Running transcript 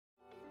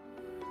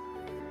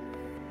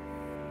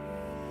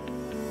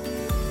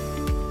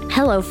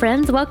Hello,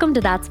 friends. Welcome to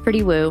That's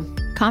Pretty Woo.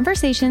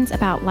 Conversations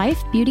about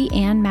life, beauty,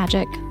 and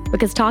magic.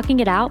 Because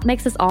talking it out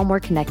makes us all more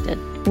connected.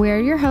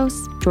 We're your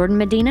hosts, Jordan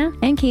Medina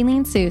and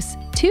Kayleen Seuss,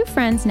 two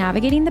friends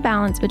navigating the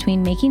balance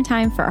between making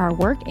time for our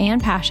work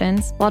and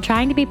passions while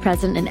trying to be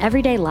present in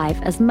everyday life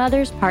as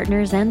mothers,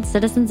 partners, and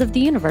citizens of the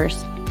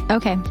universe.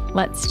 Okay,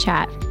 let's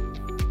chat.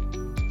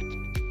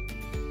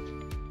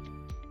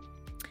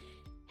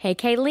 Hey,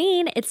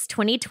 Kayleen, it's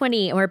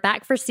 2020 and we're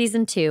back for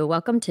season 2.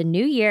 Welcome to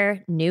New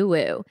Year, New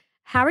Woo.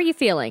 How are you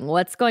feeling?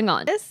 What's going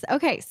on?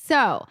 Okay,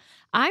 so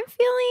I'm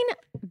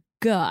feeling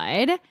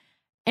good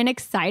and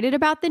excited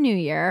about the new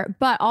year,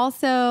 but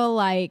also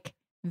like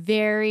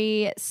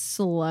very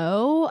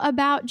slow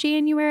about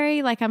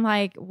January. Like I'm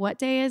like, what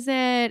day is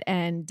it?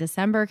 And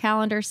December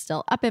calendar's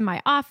still up in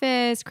my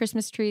office.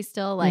 Christmas tree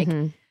still like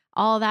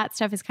all that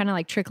stuff is kind of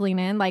like trickling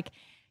in. Like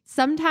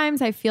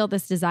sometimes I feel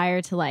this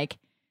desire to like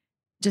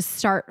just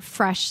start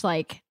fresh,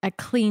 like a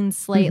clean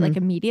slate, like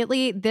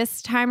immediately.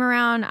 This time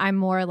around, I'm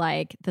more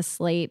like the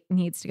slate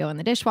needs to go in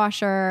the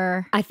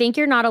dishwasher. I think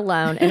you're not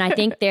alone. And I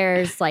think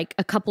there's like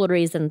a couple of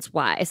reasons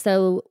why.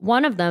 So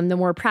one of them, the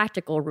more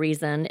practical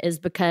reason, is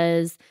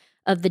because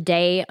of the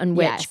day on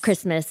which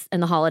Christmas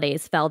and the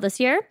holidays fell this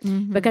year,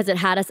 because it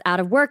had us out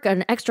of work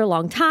an extra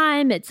long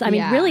time. I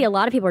mean, really, a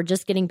lot of people are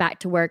just getting back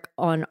to work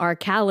on our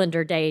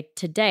calendar day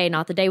today,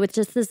 not the day with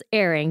just this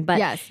airing,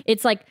 but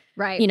it's like,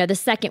 you know, the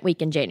second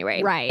week in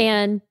January. Right.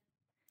 And,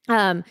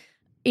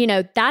 you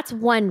know, that's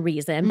one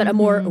reason, but a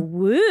more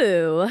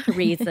woo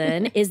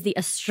reason is the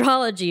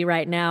astrology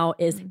right now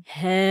is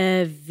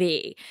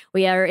heavy.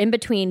 We are in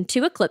between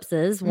two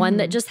eclipses, one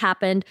that just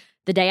happened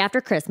the day after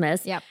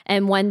Christmas,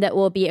 and one that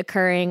will be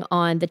occurring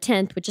on the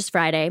 10th, which is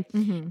Friday.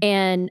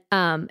 And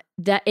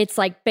that it's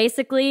like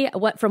basically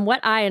from what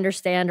I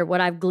understand or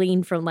what I've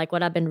gleaned from like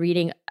what I've been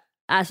reading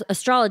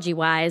astrology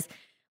wise,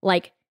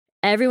 like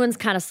everyone's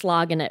kind of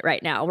slogging it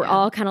right now. We're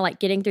all kind of like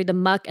getting through the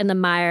muck and the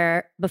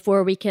mire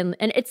before we can.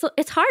 And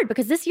it's hard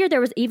because this year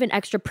there was even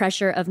extra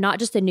pressure of not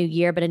just a new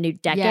year, but a new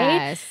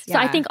decade. So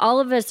I think all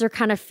of us are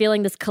kind of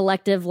feeling this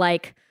collective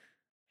like,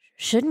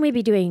 shouldn't we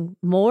be doing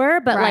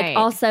more? But like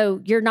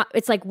also you're not,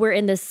 it's like we're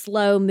in this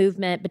slow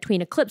movement between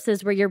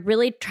eclipses where you're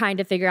really trying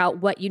to figure out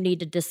what you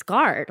need to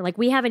discard. Like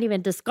we haven't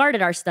even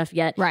discarded our stuff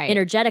yet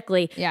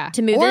energetically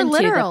to move into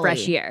the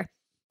fresh year.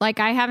 Like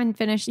I haven't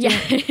finished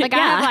it. Like I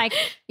have like,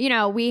 you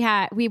know, we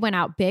went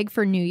out big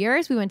for New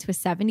Year's. We went to a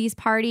 70s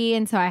party.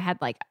 And so I had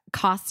like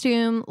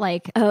costume,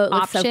 like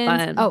options. So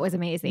fun. Oh, it was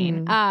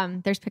amazing.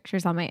 There's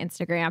pictures on my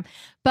Instagram,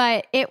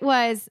 but it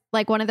was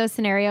like one of those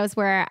scenarios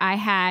where I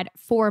had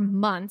for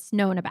months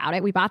known about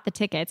it. We bought the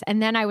tickets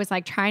and then I was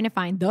like trying to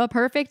find the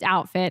perfect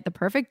outfit, the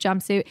perfect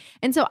jumpsuit.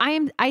 And so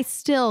I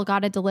still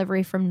got a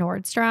delivery from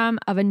Nordstrom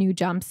of a new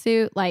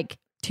jumpsuit, like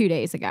 2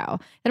 days ago.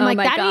 And I'm like,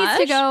 that needs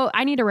to go.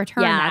 I need to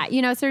return that.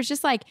 You know, so there's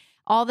just like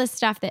all this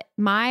stuff that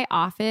my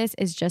office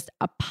is just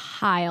a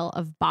pile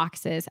of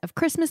boxes of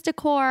Christmas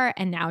decor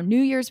and now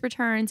New Year's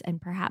returns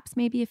and perhaps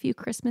maybe a few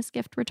Christmas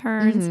gift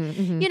returns.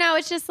 You know,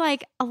 it's just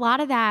like a lot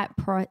of that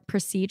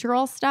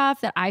procedural stuff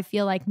that I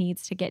feel like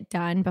needs to get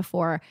done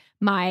before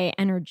my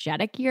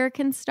energetic year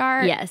can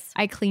start. Yes.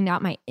 I cleaned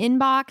out my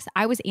inbox.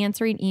 I was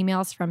answering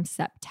emails from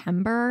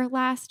September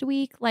last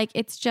week. Like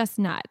it's just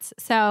nuts.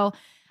 So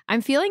I'm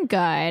feeling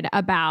good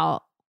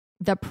about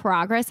the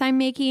progress I'm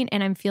making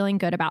and I'm feeling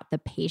good about the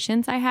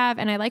patience I have.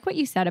 And I like what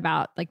you said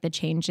about like the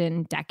change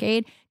in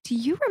decade. Do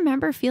you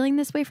remember feeling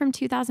this way from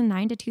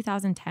 2009 to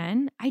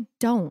 2010? I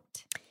don't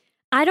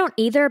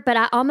either, but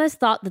I almost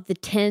thought that the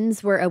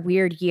 10s were a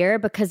weird year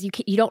because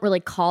you don't really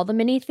call them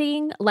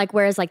anything. Like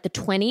whereas like the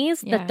 20s,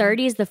 the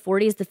 30s, the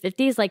 40s, the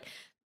 50s, like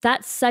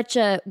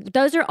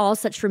those are all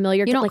such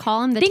familiar. You don't like,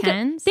 call them the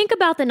 10s? Think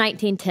about the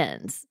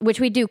 1910s, which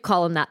we do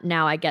call them that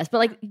now, I guess. But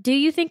like, do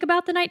you think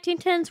about the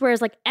 1910s?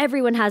 Whereas like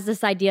everyone has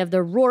this idea of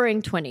the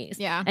roaring 20s.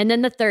 Yeah. And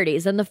then the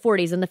 30s and the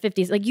 40s and the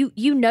 50s. Like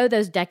you know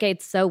those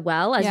decades so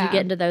well as you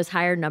get into those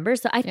higher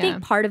numbers. So I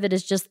think part of it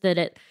is just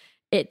that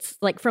it's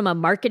like from a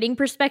marketing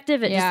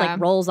perspective, it just like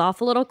rolls off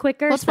a little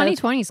quicker. Well,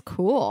 2020 is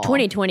cool.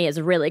 2020 is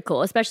really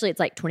cool, especially it's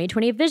like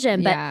 2020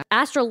 vision. But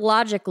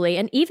astrologically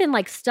and even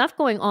like stuff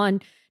going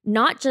on,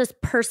 not just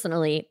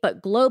personally,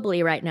 but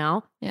globally right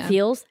now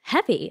feels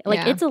heavy.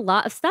 Like it's a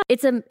lot of stuff.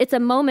 It's a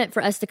moment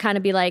for us to kind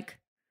of be like,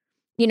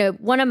 you know,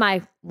 one of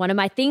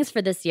my things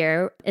for this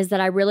year is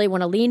that I really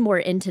want to lean more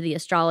into the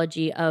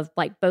astrology of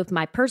like both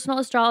my personal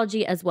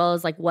astrology as well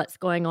as like what's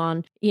going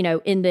on, you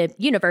know, in the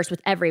universe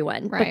with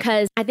everyone.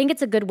 Because I think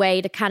it's a good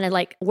way to kind of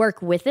like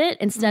work with it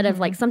instead of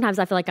like sometimes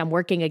I feel like I'm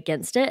working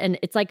against it. And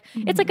it's like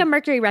a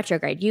Mercury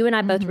retrograde. You and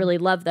I both really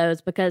love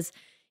those because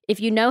if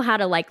you know how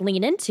to like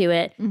lean into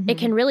it, it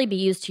can really be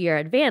used to your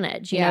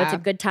advantage. You know, it's a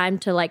good time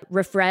to like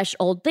refresh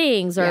old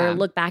things or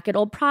look back at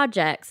old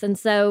projects. And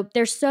so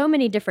there's so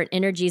many different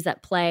energies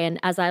at play. And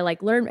as I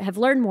like have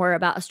learned more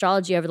about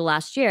astrology over the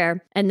last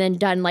year and then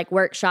done like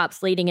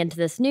workshops leading into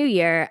this new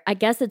year, I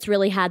guess it's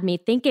really had me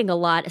thinking a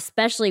lot,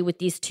 especially with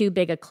these two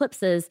big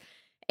eclipses,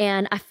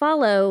 And I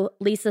follow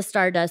Lisa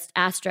Stardust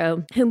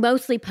Astro, who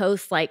mostly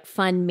posts like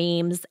fun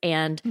memes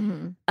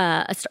and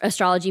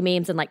astrology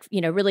memes and like,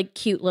 really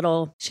cute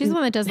little. She's the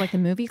one that does like the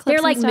movie clips.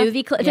 They're like and stuff.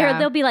 movie clips. Yeah.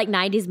 They'll be like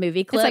 90s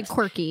movie clips. It's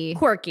like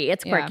quirky.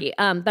 It's quirky.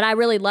 But I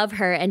really love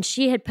her. And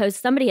she had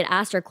somebody had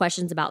asked her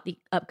questions about the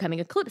upcoming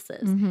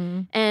eclipses.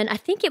 And I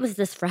think it was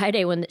this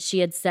Friday when she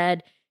had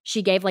said,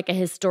 she gave like a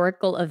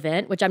historical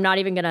event, which I'm not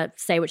even going to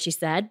say what she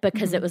said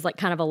because it was like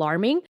kind of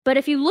alarming. But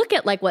if you look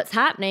at like what's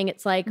happening,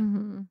 it's like,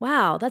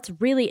 wow, that's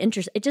really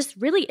interesting. It's just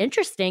really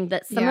interesting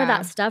that some of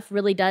that stuff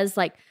really does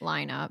like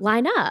line up.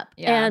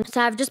 Yeah. And so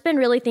I've just been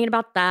really thinking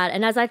about that.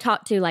 And as I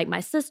talk to like my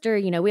sister,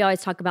 we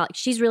always talk about,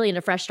 she's really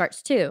into fresh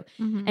starts too.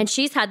 And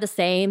she's had the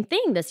same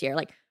thing this year,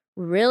 like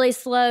really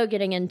slow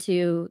getting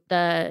into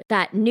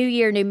that new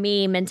year, new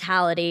me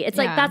mentality. It's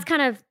like, that's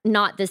kind of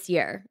not this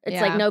year. It's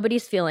like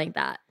nobody's feeling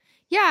that.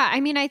 Yeah, I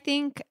mean, I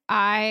think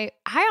I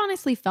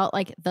honestly felt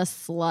like the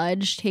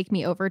sludge take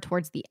me over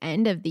towards the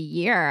end of the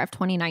year of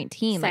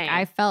 2019. Same. Like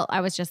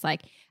I was just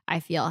like, I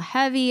feel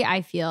heavy.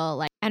 I feel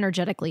like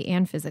energetically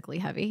and physically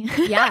heavy.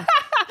 Yeah.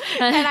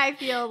 And I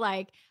feel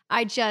like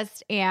I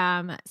just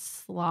am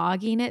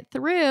slogging it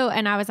through.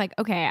 And I was like,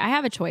 okay, I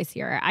have a choice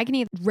here. I can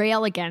either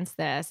rail against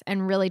this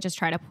and really just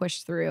try to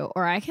push through,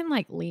 or I can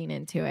like lean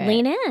into it.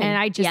 Lean in. And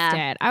I just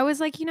did. I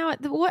was like, you know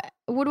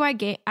what do I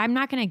gain? I'm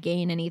not going to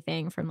gain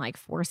anything from like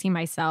forcing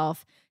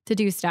myself to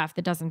do stuff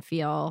that doesn't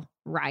feel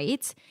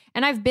right.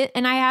 And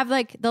I have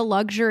like the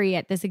luxury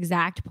at this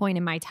exact point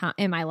in my time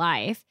in my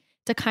life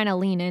to kind of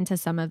lean into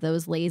some of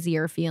those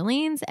lazier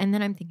feelings. And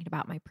then I'm thinking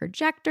about my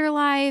projector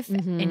life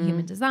and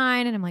human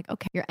design. And I'm like,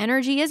 okay, your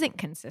energy isn't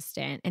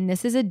consistent and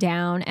this is a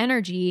down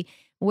energy.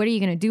 What are you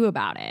going to do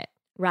about it?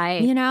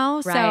 Right.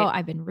 So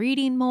I've been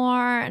reading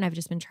more and I've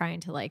just been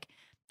trying to like,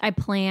 I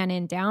plan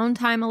in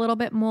downtime a little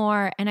bit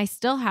more. And I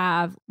still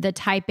have the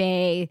type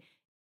A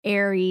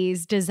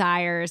Aries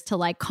desires to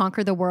like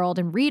conquer the world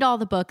and read all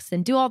the books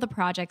and do all the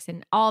projects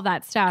and all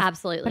that stuff.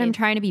 Absolutely. But I'm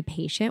trying to be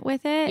patient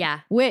with it. Yeah.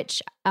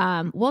 Which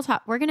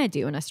we're going to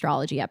do an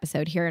astrology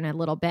episode here in a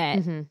little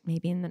bit,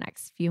 maybe in the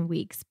next few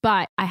weeks.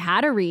 But I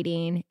had a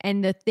reading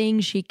and the thing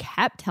she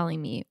kept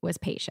telling me was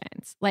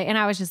patience. Like, and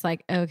I was just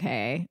like,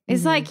 okay.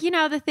 It's like,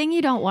 the thing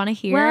you don't want to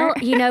hear.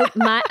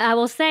 Well, I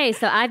will say,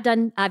 so I've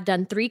done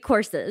 3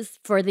 courses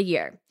for the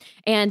year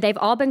and they've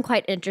all been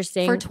quite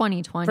interesting. For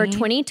 2020? For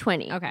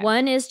 2020. Okay.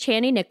 One is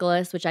Chani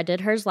Nicholas, which I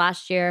did hers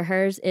last year.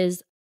 Hers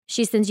is,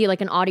 she sends you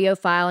like an audio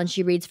file and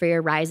she reads for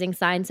your rising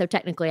sign. So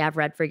technically I've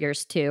read for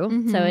yours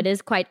too. So it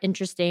is quite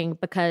interesting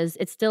because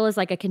it still is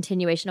like a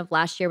continuation of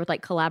last year with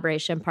like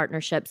collaboration,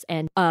 partnerships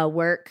and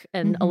work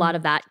and a lot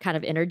of that kind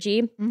of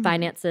energy,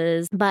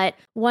 finances. But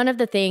one of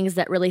the things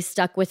that really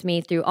stuck with me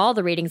through all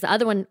the readings,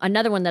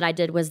 another one that I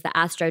did was the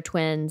Astro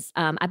Twins.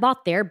 I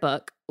bought their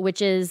book,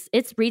 which is,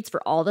 it reads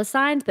for all the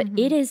signs, but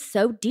it is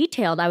so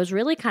detailed. I was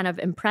really kind of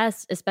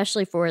impressed,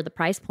 especially for the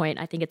price point.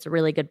 I think it's a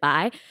really good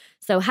buy.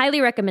 So highly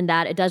recommend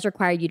that. It does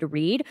require you to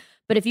read,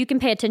 but if you can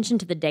pay attention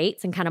to the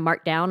dates and kind of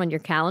mark down on your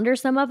calendar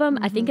some of them,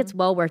 I think it's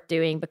well worth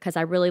doing because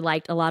I really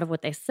liked a lot of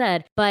what they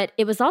said. But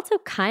it was also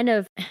kind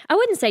of, I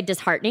wouldn't say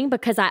disheartening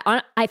because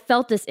I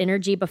felt this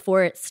energy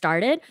before it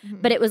started,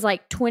 but it was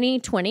like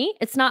 2020.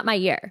 It's not my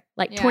year.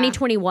 Like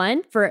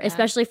 2021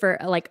 especially for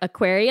like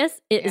Aquarius,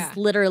 it is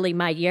literally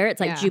my year. It's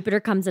like Jupiter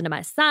comes into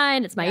my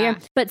sign. It's my year.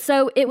 But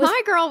so it was.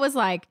 My girl was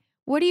like,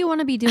 what do you want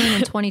to be doing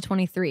in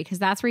 2023? Because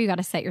that's where you got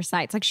to set your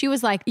sights. Like she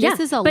was like, this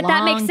is a but long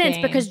that makes sense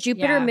game. because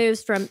Jupiter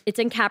moves from, it's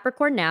in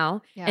Capricorn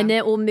now, and then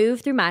it will move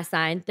through my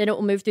sign, then it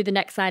will move through the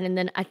next sign, and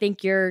then I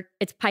think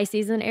it's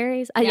Pisces and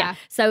Aries.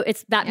 So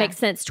that makes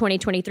sense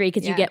 2023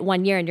 because you get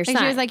 1 year in your sign.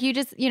 She was like, you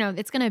just,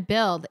 it's going to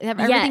build.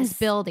 Everything's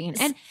building.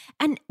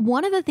 And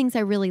one of the things I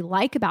really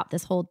like about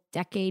this whole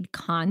decade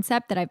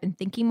concept that I've been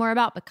thinking more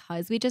about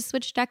because we just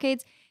switched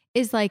decades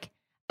is like,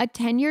 a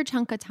 10-year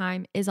chunk of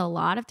time is a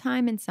lot of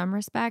time in some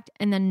respect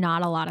and then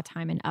not a lot of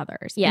time in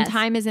others. Yes. And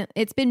time isn't,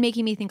 it's been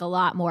making me think a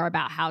lot more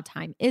about how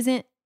time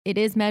isn't, it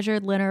is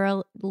measured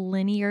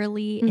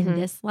linearly in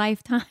this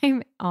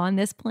lifetime on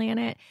this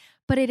planet,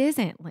 but it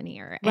isn't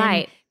linear.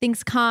 Right. And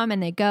things come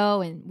and they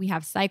go and we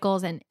have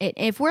cycles. And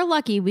if we're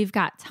lucky, we've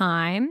got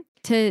time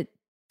to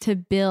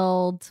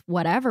build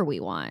whatever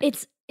we want.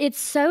 It's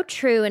so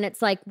true. And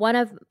it's like one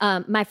of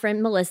my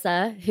friend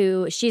Melissa,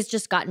 who she's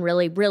just gotten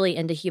really, really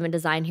into human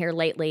design here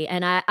lately.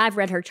 And I've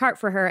read her chart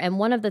for her. And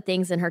one of the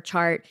things in her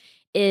chart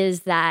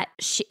is that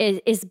she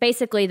is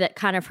basically that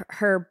kind of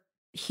her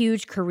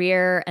huge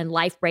career and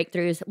life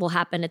breakthroughs will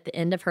happen at the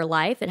end of her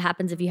life. It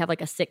happens if you have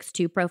like a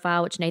 6-2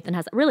 profile, which Nathan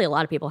has. Really, a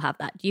lot of people have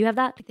that. Do you have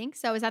that? I think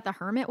so. Is that the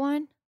Hermit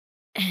one?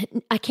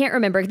 I can't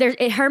remember.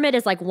 Hermit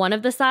is like one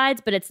of the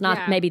sides, but it's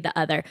not maybe the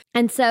other.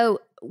 And so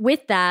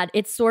with that,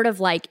 it's sort of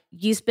like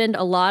you spend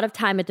a lot of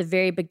time at the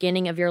very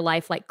beginning of your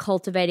life, like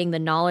cultivating the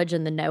knowledge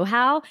and the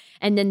know-how.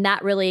 And then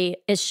that really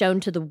is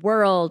shown to the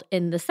world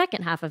in the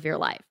second half of your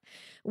life.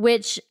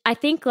 which I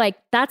think like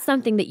that's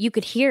something that you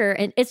could hear.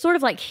 And it's sort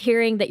of like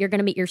hearing that you're going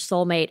to meet your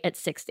soulmate at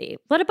 60.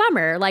 What a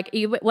bummer. Like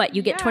you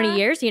get 20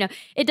 years,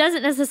 it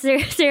doesn't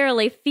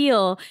necessarily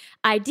feel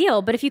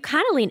ideal. But if you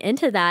kind of lean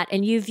into that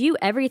and you view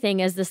everything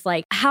as this,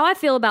 like how I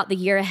feel about the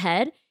year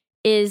ahead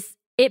is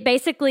it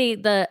basically,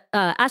 the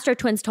Astro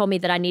Twins told me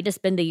that I need to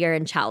spend the year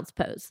in child's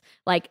pose.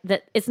 Like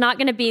that it's not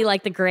going to be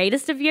like the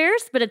greatest of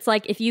years, but it's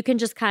like if you can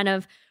just kind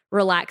of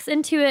relax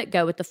into it,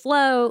 go with the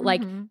flow,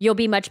 like you'll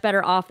be much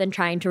better off than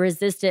trying to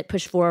resist it,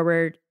 push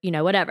forward,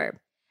 whatever.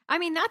 I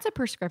mean, that's a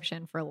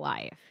prescription for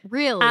life.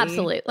 Really.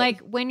 Absolutely. Like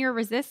when you're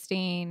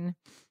resisting,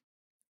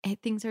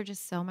 things are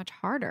just so much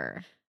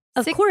harder.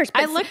 Of course.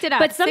 I looked it up.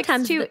 But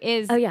sometimes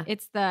 6'2"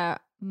 it's the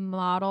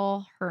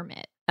model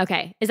hermit.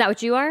 Okay. Is that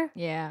what you are?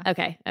 Yeah.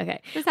 Okay.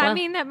 Does that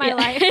mean that my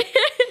life...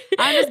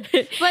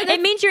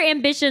 it means your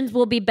ambitions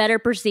will be better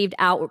perceived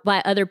out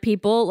by other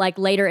people like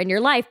later in your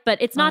life,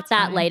 but it's not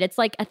that late. It's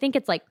like, I think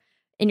it's like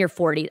in your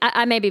 40s.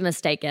 I may be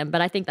mistaken, but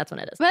I think that's when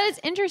it is. But it's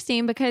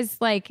interesting because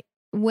like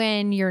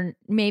when you're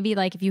maybe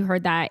like, if you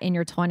heard that in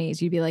your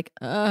 20s, you'd be like,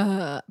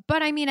 ugh.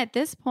 But I mean, at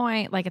this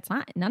point, like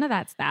none of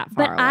that's that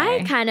far away. But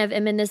I kind of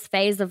am in this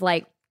phase of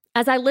like,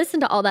 as I listen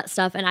to all that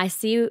stuff and I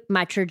see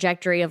my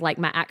trajectory of like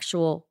my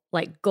actual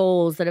like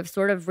goals that have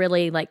sort of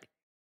really like,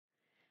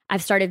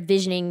 I've started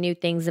visioning new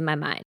things in my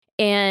mind.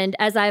 And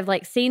as I've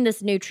like seen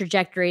this new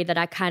trajectory that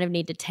I kind of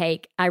need to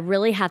take, I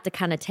really have to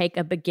kind of take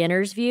a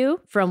beginner's view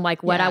from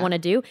like what I want to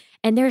do.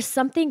 And there's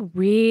something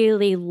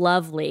really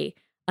lovely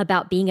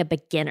about being a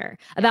beginner,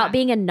 about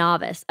being a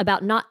novice,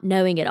 about not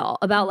knowing it all,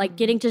 about like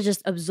getting to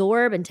just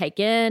absorb and take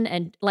in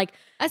and like.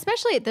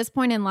 Especially at this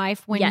point in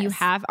life when you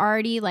have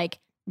already like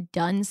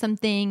done some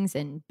things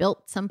and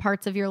built some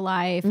parts of your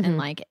life and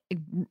like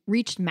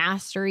reached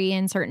mastery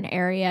in certain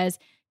areas.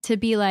 To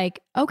be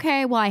like,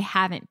 okay, well, I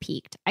haven't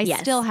peaked. I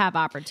still have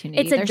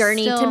opportunity. It's a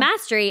journey to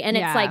mastery, and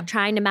it's like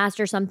trying to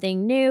master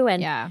something new.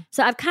 And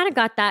so I've kind of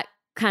got that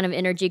kind of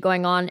energy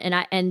going on.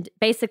 And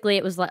basically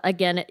it was like,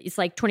 again, it's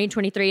like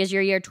 2023 is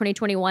your year.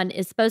 2021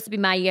 is supposed to be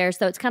my year.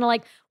 So it's kind of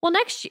like, well,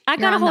 next year, I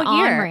got a whole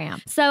year.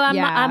 Ramp. So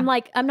I'm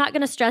like, I'm not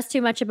going to stress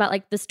too much about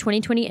like this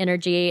 2020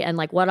 energy and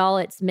like what all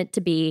it's meant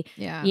to be,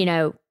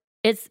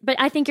 but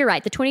I think you're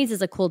right. The 20s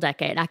is a cool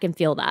decade. I can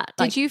feel that.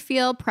 Did you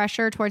feel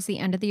pressure towards the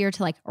end of the year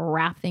to like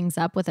wrap things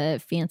up with a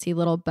fancy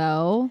little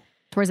bow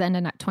towards the end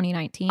of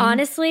 2019?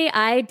 Honestly,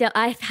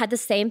 I've had the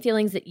same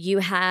feelings that you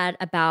had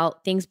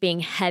about things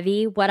being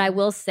heavy. What I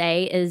will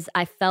say is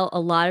I felt a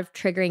lot of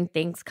triggering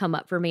things come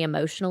up for me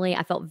emotionally.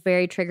 I felt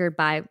very triggered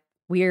by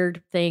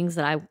weird things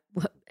that I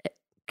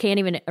can't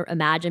even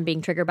imagine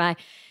being triggered by.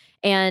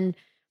 And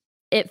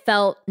it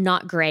felt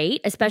not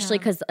great, especially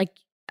because like,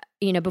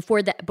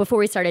 before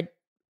we started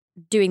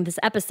doing this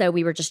episode,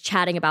 we were just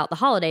chatting about the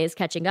holidays,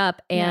 catching up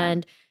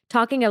and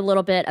talking a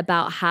little bit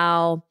about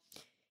how,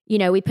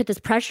 we put this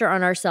pressure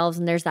on ourselves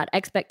and there's that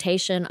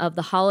expectation of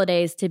the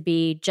holidays to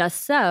be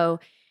just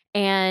so.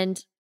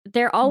 And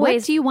they're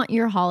always. What do you want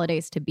your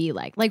holidays to be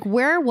like? Like,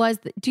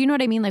 do you know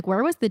what I mean? Like,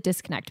 where was the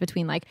disconnect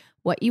between like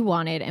what you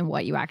wanted and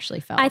what you actually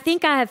felt? I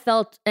think I have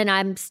felt, and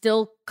I'm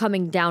still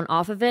coming down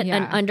off of it,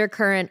 an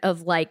undercurrent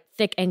of like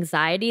thick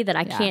anxiety that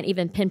I can't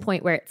even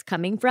pinpoint where it's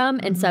coming from.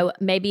 And so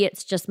maybe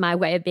it's just my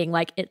way of being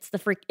like, it's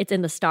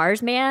in the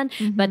stars, man.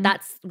 But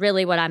that's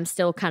really what I'm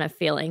still kind of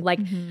feeling. Like,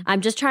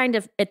 I'm just trying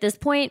to, at this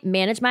point,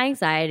 manage my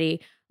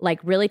anxiety, like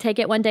really take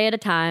it one day at a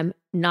time,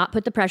 not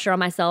put the pressure on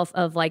myself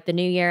of like the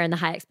new year and the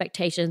high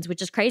expectations,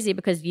 which is crazy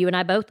because you and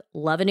I both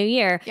love a new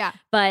year. Yeah.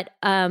 But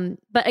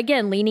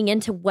again, leaning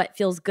into what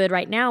feels good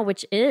right now,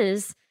 which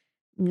is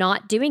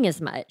not doing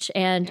as much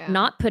and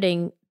not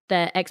putting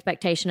the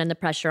expectation and the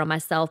pressure on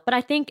myself. But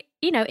I think,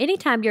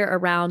 anytime you're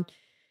around,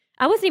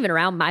 I wasn't even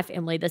around my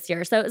family this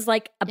year. So it was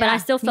like, but I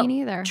still felt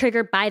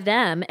triggered by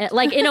them.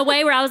 Like in a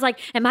way where I was like,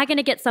 am I going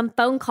to get some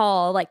phone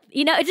call? Like,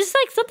 it's just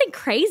like something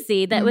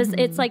crazy that was,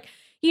 it's like,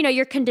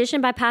 you're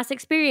conditioned by past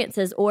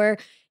experiences or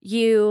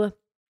you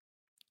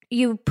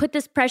put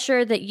this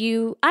pressure that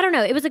I don't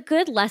know. It was a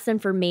good lesson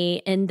for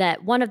me in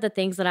that one of the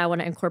things that I want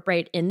to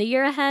incorporate in the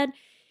year ahead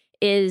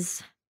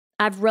is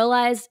I've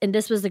realized, and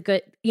this was the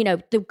good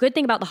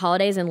thing about the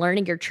holidays and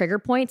learning your trigger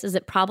points is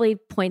it probably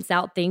points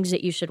out things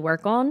that you should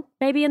work on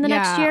maybe in the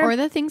next year. Or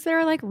the things that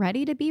are like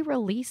ready to be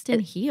released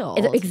and healed.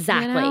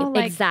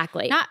 Exactly.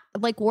 Exactly. Not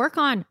like work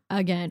on,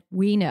 again,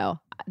 we know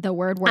the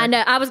word work. I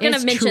know. I was going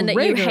to mention that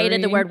you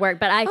hated the word work,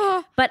 but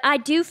I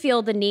do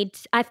feel the need.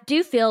 I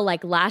do feel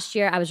like last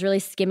year I was really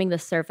skimming the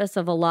surface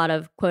of a lot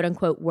of quote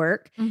unquote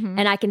work.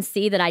 And I can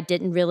see that I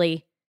didn't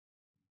really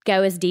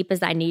go as deep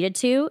as I needed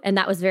to. And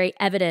that was very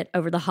evident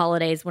over the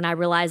holidays when I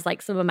realized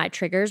like some of my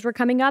triggers were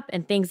coming up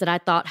and things that I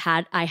thought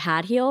I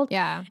had healed.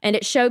 Yeah. And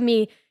it showed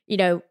me,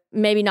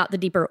 maybe not the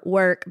deeper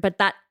work, but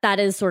that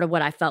is sort of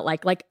what I felt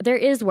like. Like there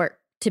is work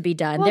to be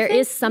done. There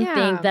is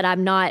something that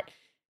I'm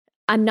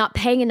not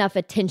paying enough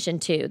attention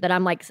to that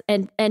I'm like,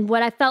 and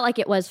what I felt like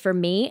it was for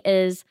me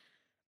is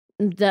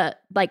the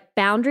like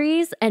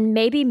boundaries and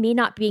maybe me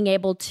not being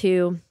able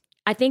to,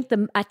 I think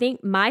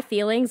my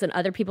feelings and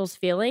other people's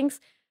feelings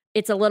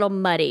it's a little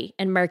muddy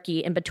and murky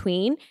in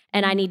between.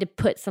 And I need to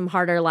put some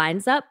harder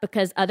lines up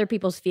because other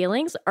people's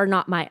feelings are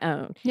not my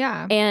own.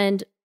 Yeah.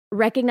 And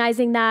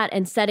recognizing that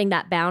and setting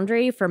that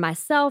boundary for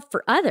myself,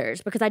 for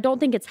others, because I don't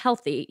think it's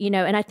healthy,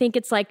 and I think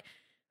it's like,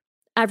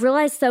 I've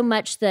realized so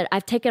much that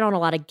I've taken on a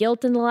lot of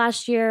guilt in the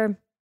last year,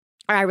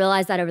 or I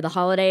realized that over the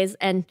holidays,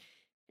 and,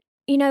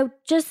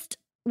 just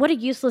what a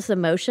useless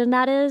emotion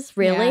that is,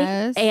 really.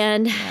 Yes.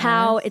 And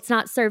how it's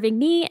not serving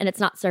me and it's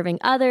not serving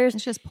others.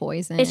 It's just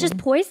poison. It's just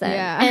poison.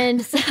 Yeah.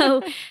 And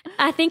so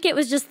I think it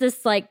was just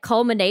this like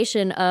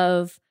culmination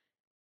of,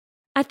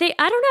 I don't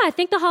know, I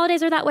think the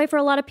holidays are that way for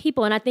a lot of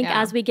people. And I think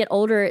as we get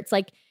older, it's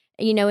like,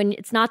 and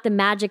it's not the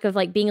magic of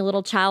like being a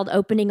little child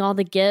opening all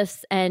the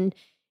gifts and,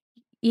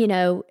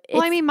 well,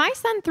 I mean, my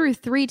son threw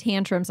 3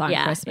 tantrums on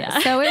Christmas. Yeah.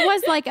 So it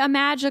was like a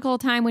magical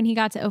time when he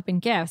got to open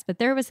gifts, but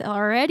there was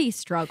already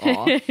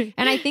struggle.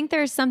 And I think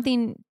there's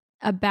something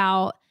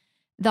about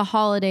the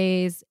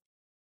holidays,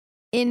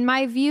 in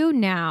my view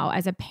now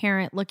as a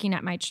parent looking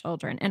at my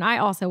children. And I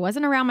also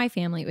wasn't around my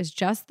family. It was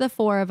just the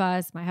 4 of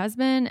us, my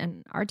husband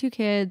and our 2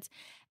 kids.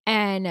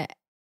 And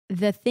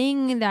the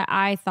thing that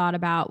I thought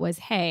about was,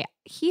 hey,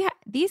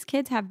 these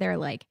kids have their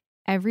like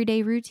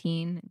everyday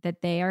routine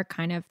that they are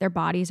their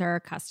bodies are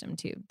accustomed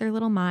to, their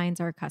little minds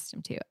are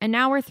accustomed to. And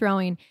now we're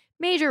throwing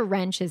major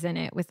wrenches in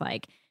it with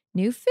like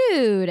new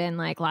food and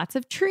like lots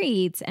of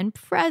treats and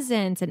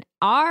presents and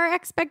our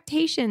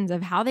expectations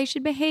of how they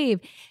should behave.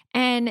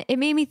 And it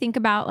made me think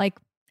about like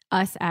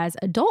us as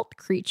adult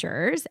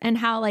creatures and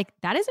how like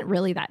that isn't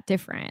really that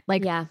different.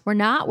 Like we're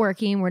not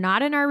working, we're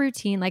not in our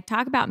routine. Like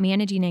talk about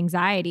managing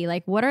anxiety.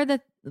 Like what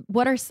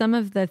are some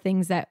of the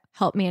things that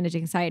help manage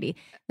anxiety?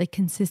 Like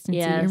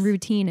consistency and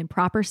routine and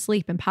proper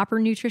sleep and proper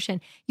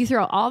nutrition. You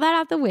throw all that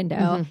out the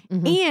window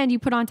and you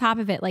put on top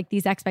of it like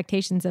these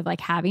expectations of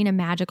like having a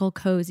magical,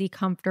 cozy,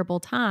 comfortable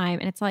time.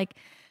 And it's like,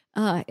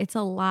 it's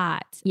a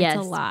lot. Yes.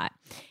 It's a lot.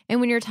 And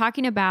when you're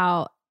talking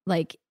about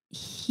like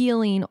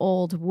healing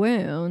old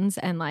wounds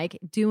and like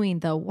doing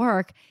the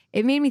work,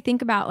 it made me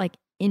think about like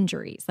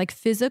injuries, like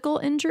physical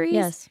injuries.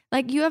 Yes.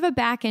 Like you have a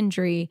back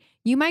injury,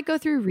 you might go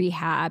through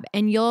rehab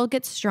and you'll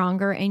get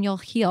stronger and you'll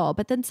heal,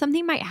 but then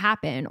something might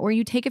happen or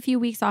you take a few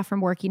weeks off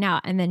from working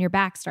out and then your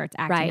back starts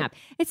acting up.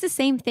 It's the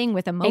same thing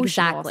with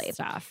emotional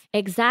stuff.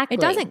 Exactly.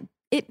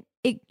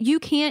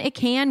 It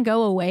can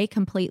go away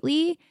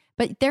completely,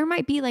 but there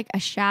might be like a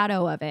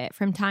shadow of it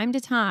from time to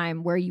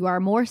time where you are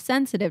more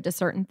sensitive to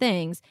certain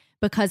things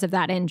because of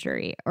that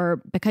injury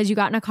or because you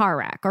got in a car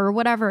wreck or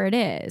whatever it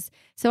is.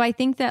 So I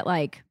think that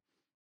like,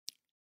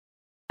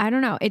 I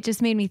don't know, it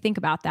just made me think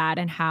about that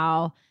and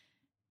how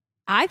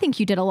I think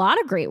you did a lot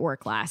of great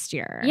work last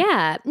year.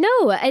 Yeah.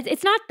 No,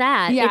 it's not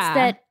that.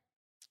 Yeah.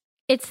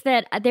 It's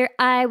that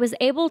I was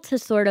able to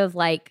sort of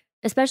like,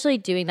 especially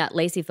doing that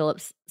Lacy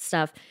Phillips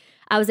stuff,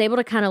 I was able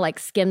to kind of like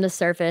skim the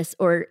surface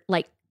or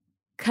like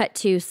cut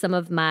to some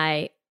of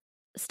my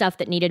stuff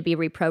that needed to be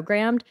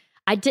reprogrammed.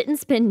 I didn't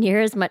spend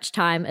near as much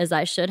time as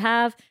I should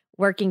have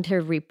working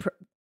to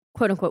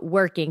quote unquote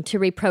working to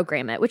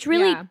reprogram it, which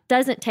really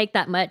doesn't take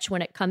that much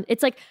when it comes.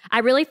 It's like I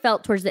really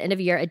felt towards the end of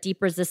the year a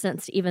deep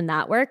resistance to even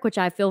that work, which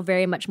I feel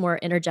very much more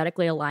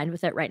energetically aligned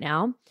with it right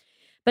now.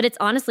 But it's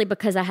honestly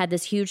because I had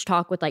this huge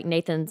talk with like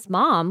Nathan's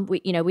mom.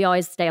 We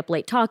always stay up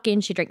late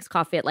talking. She drinks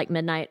coffee at like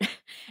midnight.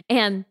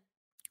 And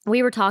I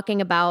was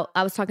talking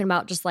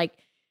about just like,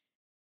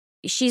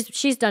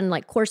 she's done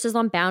like courses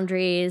on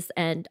boundaries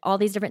and all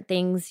these different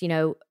things,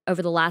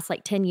 over the last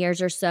like 10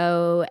 years or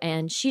so.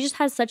 And she just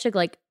has such a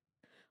like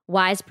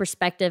wise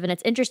perspective. And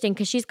it's interesting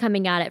because she's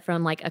coming at it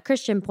from like a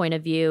Christian point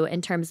of view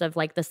in terms of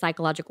like the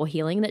psychological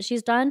healing that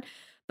she's done.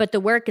 But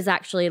the work is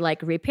actually like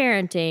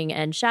reparenting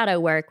and shadow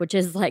work, which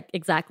is like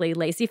exactly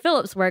Lacy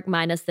Phillips' work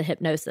minus the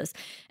hypnosis.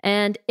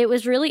 And it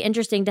was really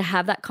interesting to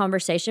have that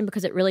conversation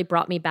because it really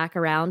brought me back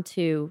around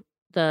to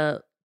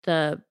the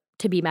to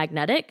be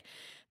magnetic,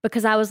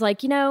 because I was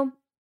like,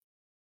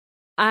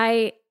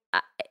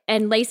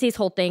 and Lacy's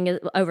whole thing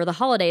over the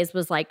holidays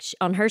was like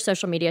on her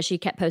social media, she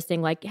kept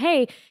posting like,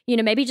 hey,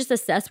 maybe just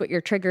assess what your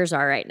triggers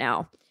are right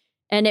now.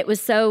 And it was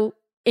so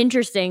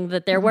interesting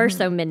that there were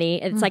so many.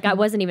 It's like I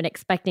wasn't even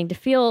expecting to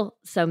feel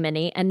so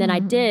many. And then I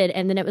did.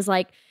 And then it was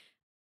like,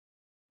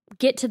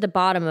 get to the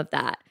bottom of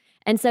that.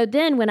 And so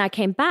then when I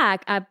came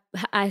back, I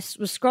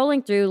was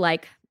scrolling through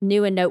like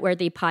new and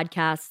noteworthy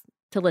podcasts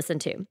to listen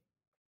to.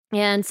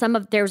 And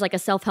there was like a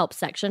self-help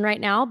section right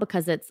now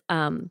because it's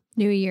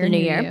New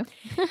Year.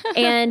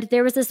 And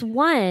there was this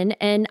one,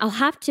 and I'll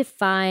have to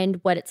find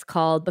what it's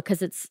called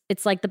because it's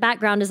like the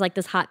background is like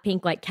this hot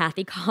pink like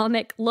Kathy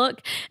comic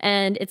look,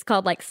 and it's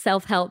called like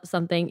self-help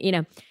something,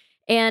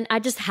 And I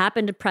just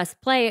happened to press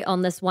play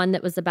on this one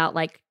that was about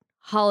like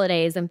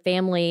holidays and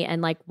family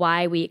and like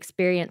why we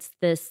re-experience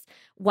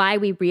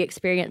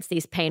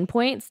these pain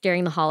points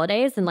during the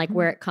holidays and like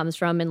where it comes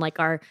from and like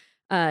our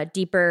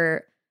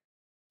deeper,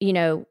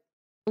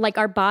 like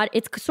our body.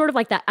 It's sort of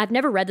like that. I've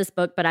never read this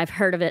book, but I've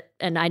heard of it,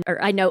 and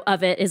I know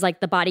of it. Is like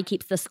the body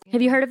keeps the score.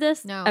 Have you heard of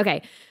this? No.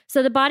 Okay,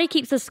 so the body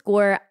keeps the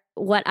score.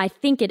 What I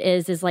think it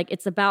is like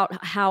it's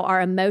about how our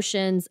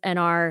emotions and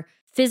our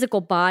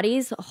physical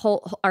bodies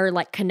are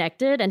like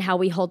connected, and how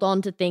we hold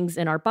on to things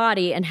in our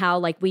body, and how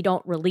like we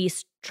don't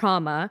release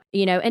trauma,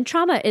 and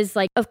trauma is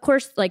like, of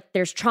course, like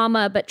there's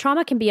trauma, but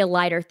trauma can be a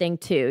lighter thing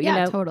too.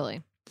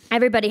 Totally.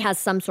 Everybody has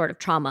some sort of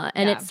trauma,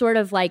 and it's sort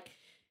of like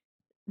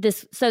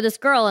this. So this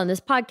girl on this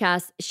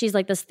podcast, she's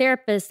like this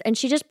therapist, and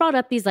she just brought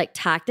up these like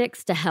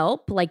tactics to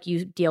help like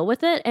you deal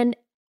with it. And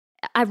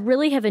I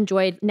really have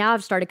enjoyed, now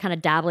I've started kind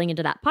of dabbling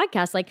into that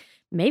podcast. Like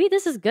maybe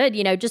this is good,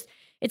 just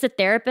it's a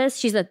therapist.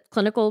 She's a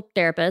clinical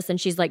therapist, and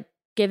she's like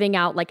giving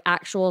out like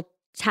actual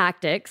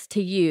tactics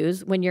to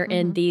use when you're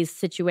in these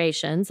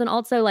situations, and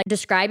also like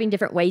describing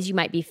different ways you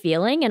might be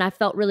feeling. And I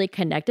felt really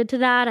connected to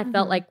that. I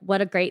felt like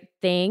what a great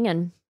thing.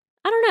 And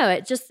I don't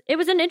know, it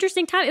was an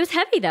interesting time. It was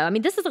heavy though. I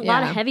mean, this is a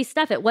lot of heavy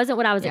stuff. It wasn't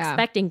what I was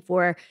expecting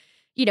for,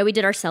 we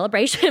did our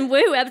celebration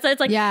woo episode. It's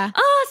like,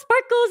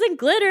 sparkles and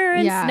glitter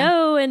and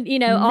snow and,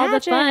 all the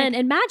fun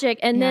and magic.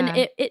 And then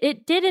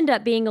it did end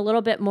up being a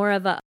little bit more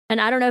of and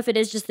I don't know if it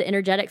is just the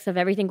energetics of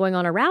everything going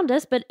on around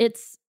us, but it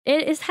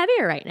is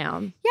heavier right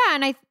now. Yeah.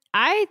 And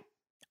I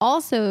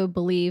also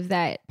believe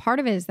that part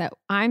of it is that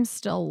I'm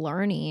still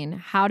learning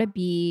how to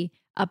be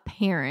a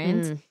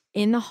parent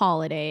in the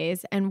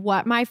holidays, and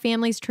what my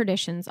family's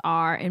traditions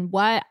are, and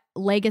what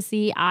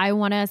legacy I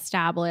want to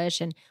establish,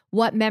 and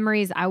what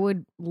memories I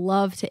would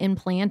love to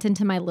implant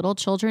into my little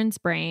children's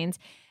brains.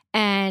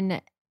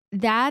 And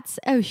that's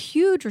a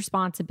huge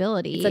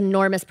responsibility. It's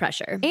enormous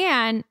pressure.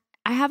 And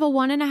I have a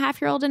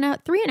 1.5-year-old and a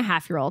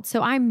 3.5-year-old.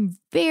 So I'm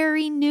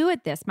very new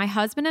at this. My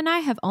husband and I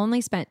have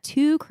only spent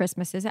 2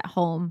 Christmases at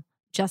home,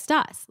 just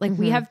us. Like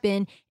we have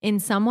been in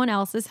someone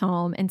else's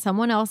home and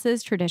someone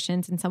else's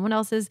traditions and someone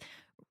else's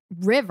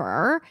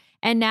river.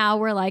 And now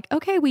we're like,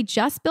 okay, we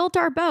just built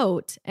our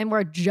boat and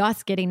we're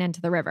just getting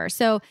into the river.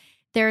 So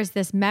there's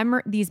these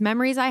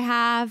memories I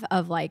have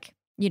of like,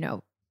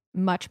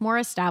 much more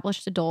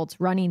established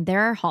adults running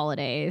their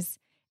holidays.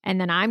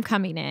 And then I'm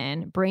coming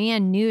in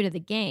brand new to the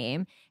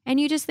game. And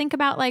you just think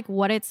about like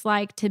what it's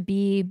like to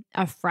be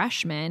a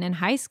freshman in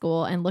high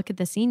school and look at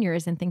the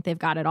seniors and think they've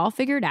got it all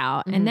figured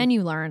out. And then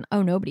you learn,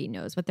 oh, nobody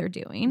knows what they're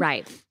doing.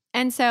 Right.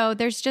 And so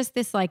there's just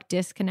this like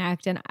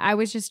disconnect. And I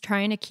was just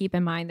trying to keep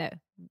in mind that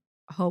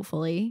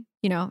hopefully,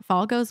 if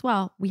all goes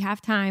well, we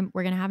have time.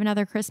 We're going to have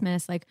another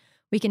Christmas. Like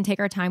we can take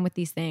our time with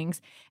these things.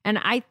 And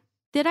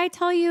did I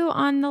tell you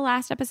on the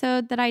last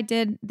episode that I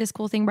did this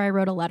cool thing where I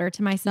wrote a letter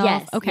to myself?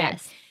 Yes. Okay.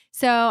 Yes.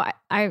 So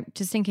I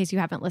just in case you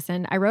haven't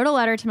listened, I wrote a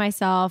letter to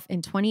myself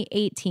in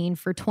 2018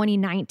 for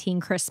 2019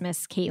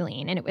 Christmas,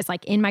 Kayleen. And it was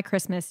like in my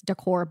Christmas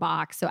decor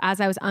box. So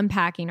as I was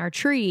unpacking our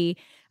tree,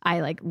 I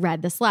like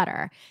read this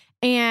letter.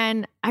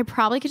 And I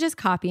probably could just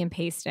copy and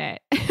paste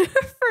it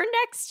for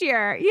next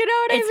year. You know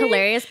what I mean? It's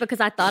hilarious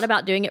because I thought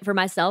about doing it for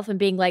myself and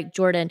being like,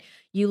 Jordan,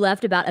 you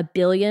left about 1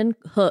 billion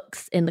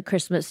hooks in the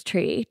Christmas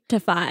tree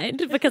to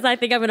find because I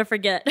think I'm going to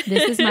forget.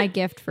 This is my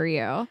gift for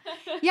you.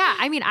 Yeah.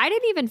 I mean, I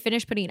didn't even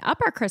finish putting up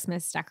our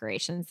Christmas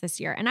decorations this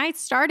year. And I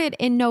started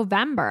in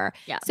November.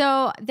 Yeah.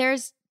 So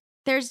there's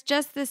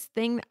just this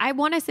thing. I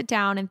want to sit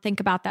down and think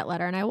about that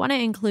letter, and I want to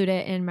include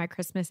it in my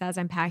Christmas as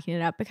I'm packing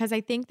it up, because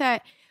I think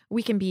that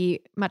we can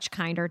be much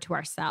kinder to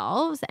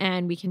ourselves,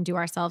 and we can do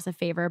ourselves a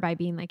favor by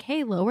being like,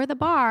 hey, lower the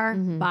bar,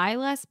 buy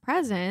less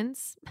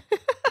presents.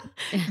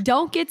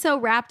 Don't get so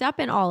wrapped up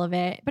in all of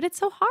it. But it's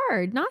so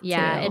hard not to.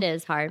 Yeah, it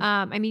is hard.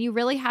 I mean, you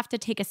really have to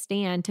take a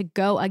stand to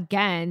go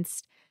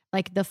against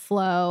like the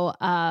flow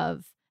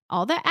of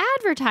all the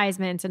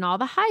advertisements and all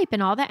the hype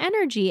and all the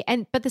energy.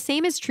 But the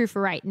same is true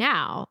for right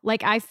now.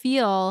 Like I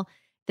feel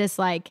this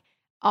like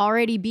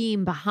already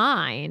being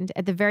behind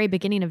at the very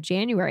beginning of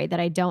January, that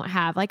I don't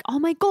have like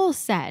all my goals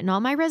set and all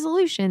my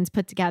resolutions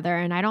put together,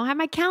 and I don't have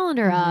my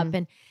calendar up.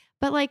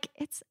 But like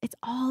it's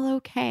all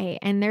okay.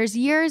 And there's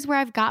years where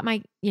I've got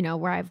my,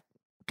 where I've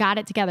got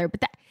it together.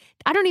 But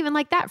I don't even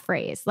like that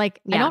phrase.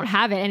 Like I don't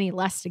have it any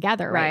less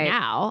together right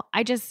now.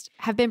 I just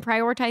have been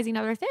prioritizing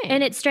other things.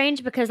 And it's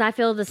strange because I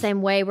feel the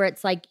same way, where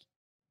it's like,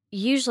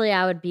 usually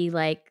I would be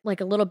like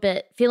a little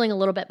bit, feeling a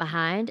little bit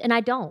behind, and I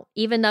don't,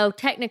 even though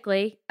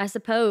technically I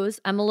suppose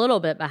I'm a little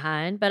bit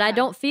behind, but I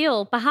don't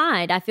feel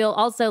behind. I feel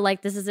also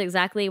like this is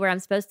exactly where I'm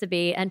supposed to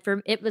be. And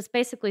it was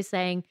basically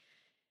saying,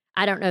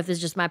 I don't know if it's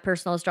just my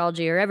personal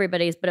astrology or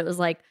everybody's, but it was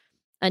like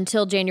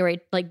until January,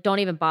 like don't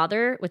even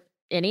bother with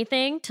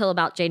anything till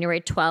about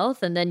January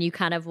 12th. And then you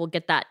kind of will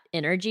get that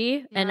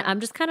energy. Yeah. And I'm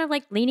just kind of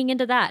like leaning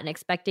into that and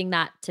expecting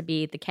that to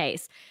be the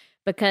case,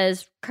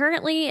 because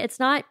currently it's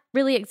not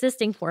really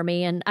existing for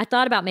me. And I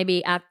thought about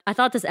I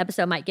thought this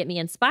episode might get me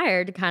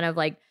inspired to kind of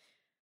like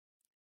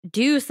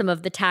do some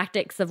of the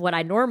tactics of what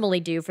I normally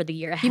do for the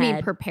year ahead. You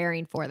mean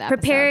preparing for that?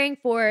 Preparing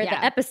for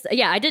the episode.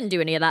 Yeah, I didn't do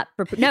any of that.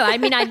 No, I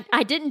mean,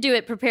 I didn't do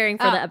it preparing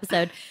for the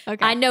episode.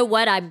 Okay. I know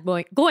what I'm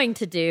going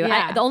to do.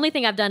 Yeah. The only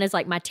thing I've done is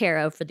like my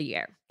tarot for the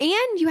year.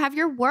 And you have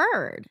your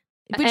word.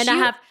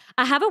 I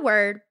have a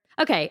word.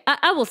 Okay,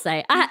 I will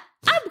say,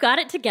 I've got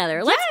it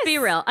together. Let's be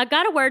real. I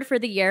got a word for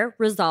the year,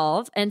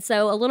 resolve. And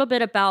so a little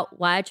bit about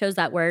why I chose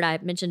that word. I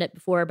mentioned it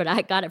before, but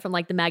I got it from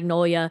like the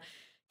Magnolia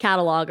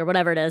catalog or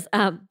whatever it is.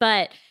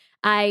 But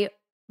I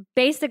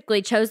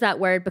basically chose that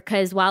word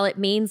because while it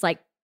means like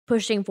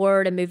pushing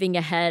forward and moving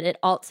ahead, it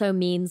also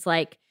means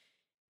like,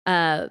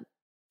 you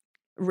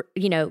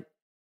know,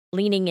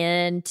 leaning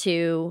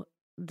into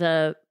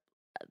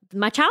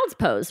my child's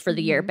pose for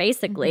the year,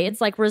 basically.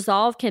 It's like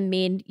resolve can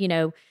mean, you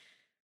know,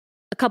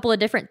 a couple of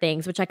different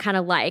things, which I kind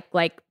of like.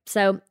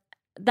 So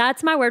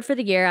that's my word for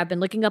the year. I've been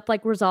looking up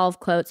like resolve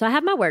quotes. So I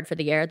have my word for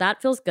the year.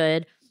 That feels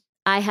good.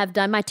 I have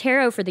done my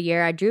tarot for the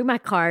year. I drew my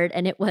card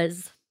and it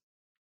was,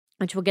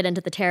 which we'll get into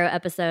the tarot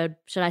episode.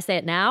 Should I say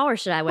it now or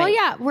should I wait? Well,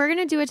 yeah, we're going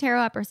to do a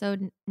tarot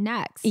episode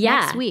next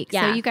week.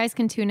 Yeah. So you guys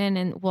can tune in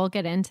and we'll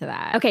get into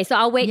that. Okay. So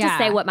I'll wait to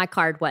say what my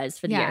card was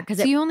for the year.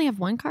 So you only have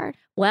one card?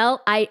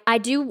 Well, I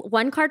do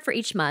one card for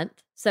each month.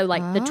 So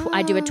like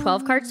I do a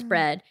 12 card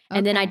spread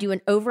and then I do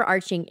an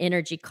overarching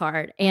energy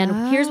card.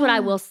 And here's what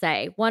I will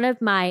say. One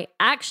of my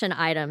action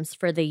items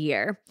for the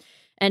year,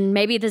 and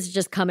maybe this is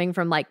just coming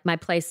from like my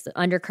place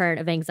undercurrent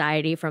of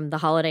anxiety from the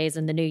holidays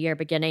and the new year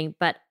beginning,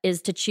 but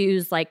is to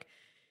choose like,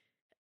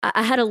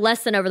 I had a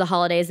lesson over the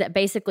holidays that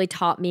basically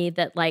taught me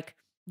that like,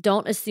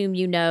 don't assume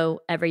you know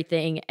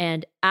everything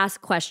and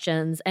ask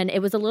questions. And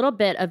it was a little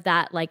bit of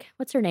that, like,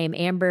 what's her name?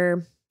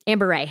 Amber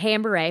Ray. Hey,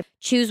 Amber Ray.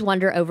 Choose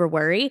wonder over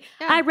worry.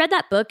 Yeah. I read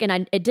that book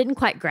and it didn't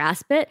quite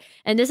grasp it.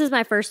 And this is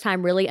my first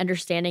time really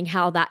understanding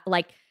how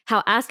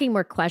asking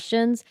more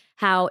questions,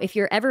 how if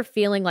you're ever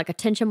feeling like a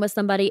tension with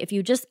somebody, if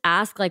you just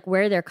ask like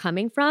where they're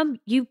coming from,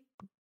 you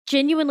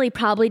genuinely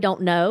probably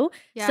don't know.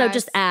 Yes. So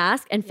just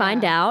ask and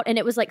find out. And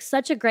it was like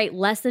such a great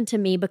lesson to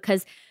me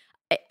because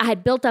I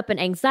had built up an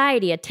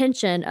anxiety, a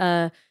tension,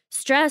 a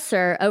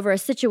stressor over a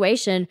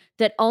situation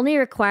that only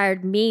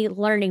required me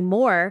learning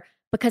more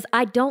because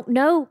I don't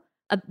know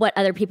what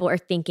other people are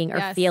thinking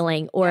or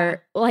feeling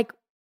or like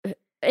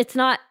it's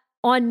not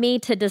on me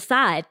to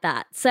decide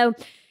that. So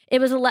it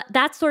was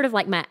that's sort of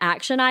like my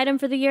action item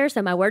for the year.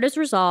 So my word is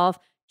resolve.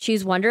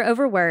 Choose wonder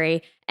over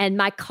worry. And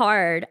my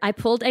card, I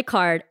pulled a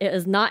card. It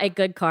was not a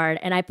good card.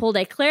 And I pulled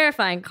a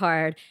clarifying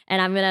card.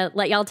 And I'm going to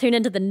let y'all tune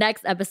into the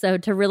next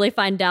episode to really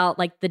find out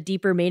like the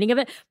deeper meaning of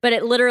it. But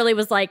it literally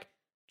was like,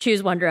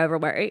 choose wonder over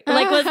worry.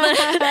 Like was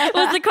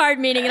the card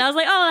meaning. And I was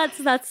like, oh,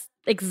 that's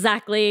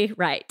exactly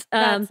right.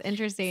 That's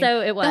interesting.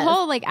 So it was. The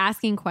whole like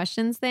asking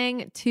questions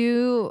thing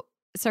too.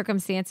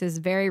 Circumstances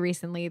very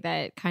recently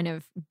that kind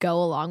of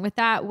go along with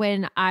that.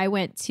 When I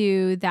went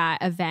to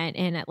that event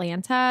in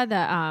Atlanta,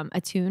 the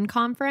Attune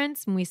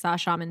conference, and we saw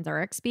Shaman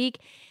Durek speak.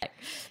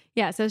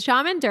 Yeah, so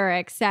Shaman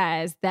Durek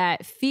says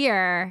that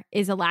fear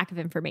is a lack of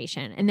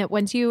information and that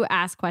once you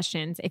ask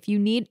questions, if you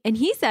need, and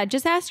he said,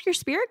 just ask your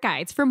spirit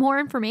guides for more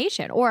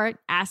information or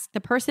ask the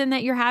person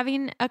that you're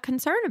having a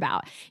concern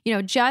about. You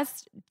know,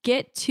 just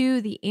get to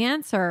the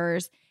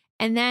answers.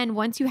 And then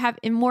once you have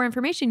more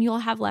information, you'll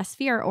have less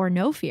fear or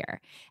no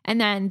fear.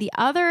 And then the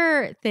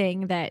other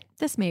thing that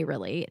this may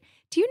relate,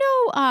 do you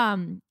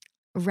know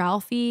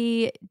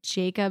Ralphie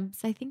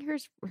Jacobs? I think her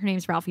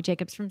name's Ralphie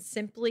Jacobs from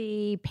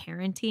Simply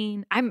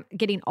Parenting. I'm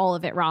getting all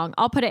of it wrong.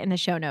 I'll put it in the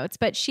show notes.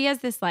 But she has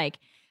this like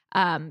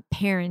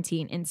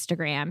parenting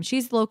Instagram.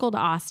 She's local to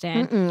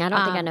Austin. I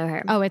don't think I know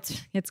her. Oh, it's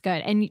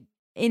good. And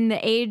in the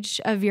age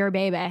of your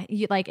baby,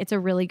 it's a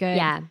really good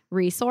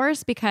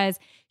resource because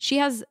she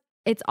has.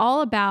 It's all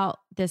about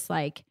this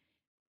like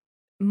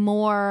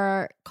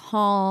more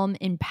calm,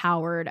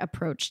 empowered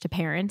approach to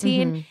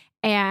parenting.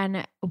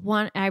 And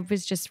I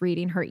was just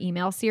reading her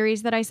email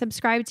series that I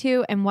subscribe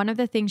to. And one of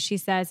the things she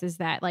says is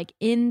that like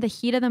in the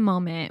heat of the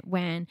moment,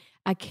 when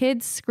a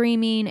kid's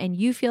screaming and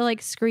you feel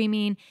like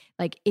screaming,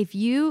 like if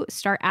you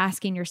start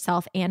asking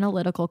yourself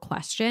analytical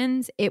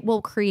questions, it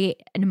will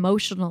create an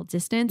emotional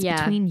distance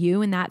between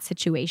you and that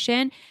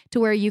situation to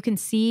where you can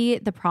see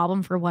the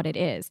problem for what it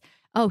is.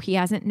 Oh, he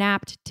hasn't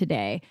napped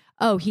today.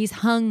 Oh, he's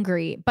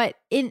hungry. But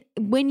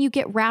when you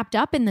get wrapped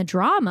up in the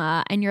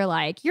drama and you're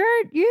like, you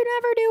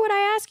never do what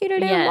I ask you to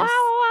do. Yes.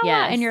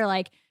 Wow. And you're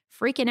like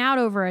freaking out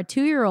over a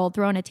 2-year-old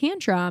throwing a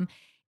tantrum.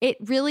 It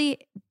really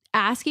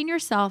asking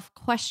yourself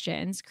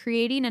questions,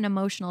 creating an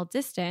emotional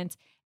distance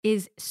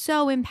is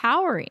so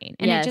empowering.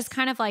 And it just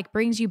kind of like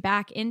brings you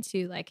back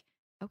into like,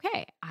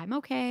 okay, I'm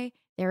okay.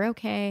 They're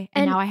okay.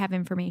 And now I have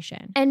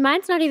information. And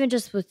mine's not even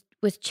just with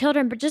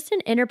children, but just in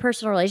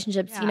interpersonal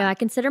relationships. You know, I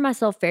consider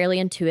myself fairly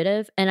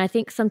intuitive. And I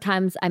think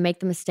sometimes I make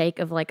the mistake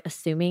of like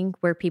assuming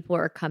where people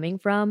are coming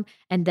from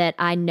and that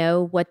I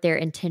know what their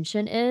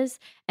intention is.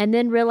 And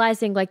then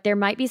realizing like there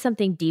might be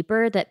something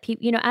deeper that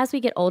people, you know, as we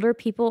get older,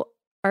 people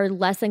are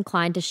less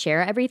inclined to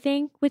share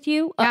everything with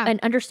you and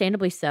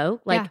understandably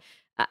so. Like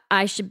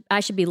I should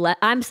be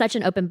I'm such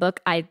an open book.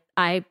 I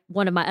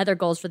one of my other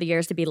goals for the year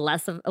is to be a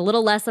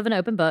little less of an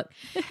open book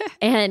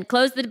and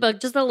close the book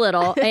just a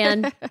little.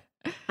 And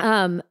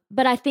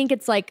but I think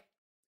it's like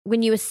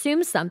when you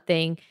assume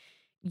something,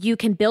 you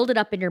can build it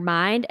up in your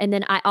mind. And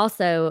then I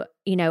also,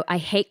 you know, I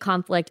hate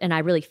conflict and I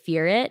really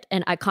fear it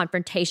and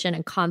confrontation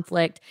and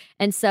conflict.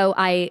 And so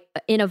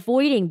in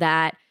avoiding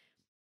that,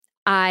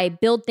 I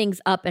build things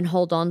up and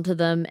hold on to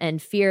them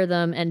and fear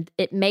them. And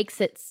it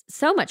makes it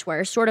so much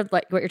worse, sort of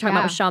like what you're talking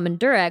about with Shaman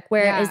Durek,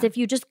 whereas if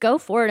you just go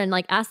for it and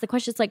like ask the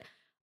question, it's like,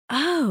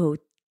 oh,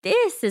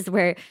 this is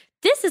what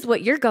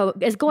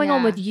is going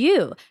on with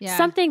you. Yeah.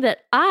 Something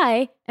that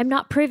I am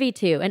not privy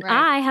to and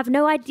I have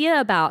no idea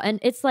about. And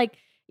it's like,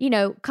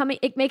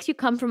 it makes you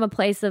come from a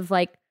place of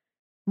like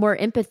more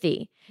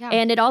empathy. Yeah.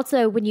 And it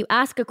also, when you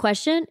ask a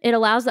question, it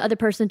allows the other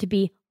person to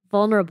be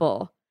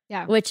vulnerable.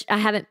 Yeah. Which I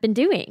haven't been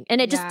doing.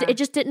 And it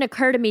just didn't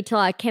occur to me till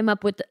I came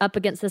up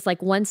against this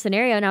like one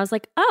scenario. And I was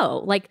like,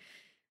 oh, like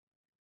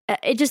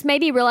it just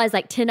made me realize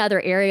like 10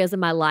 other areas in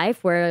my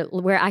life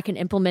where I can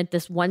implement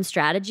this one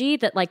strategy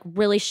that like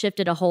really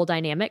shifted a whole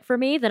dynamic for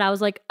me, that I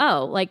was like,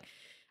 oh, like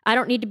I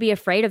don't need to be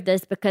afraid of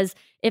this, because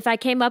if I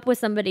came up with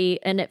somebody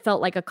and it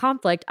felt like a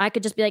conflict, I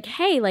could just be like,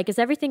 hey, like, is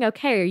everything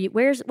okay?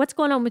 What's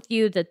going on with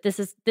you that this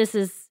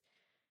is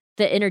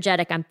the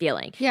energetic I'm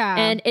feeling? Yeah.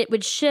 And it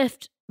would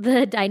shift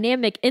the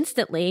dynamic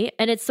instantly.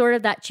 And it's sort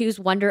of that choose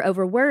wonder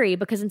over worry,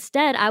 because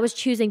instead I was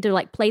choosing to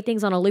like play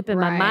things on a loop in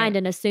my mind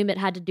and assume it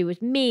had to do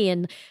with me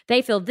and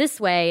they feel this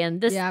way and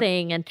this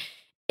thing. And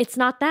it's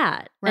not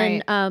that.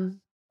 Right. And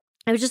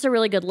it was just a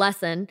really good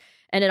lesson.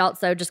 And it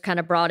also just kind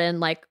of brought in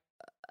like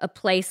a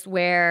place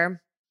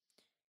where,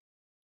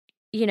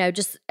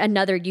 just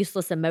another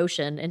useless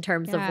emotion in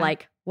terms of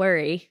like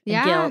worry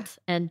and guilt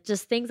and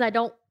just things I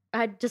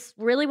just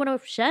really want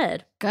to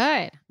shed.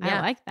 Good.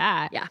 I like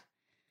that. Yeah.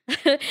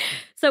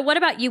 So what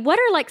about you? What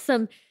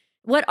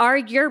are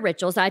your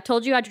rituals? I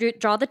told you I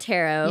draw the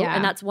tarot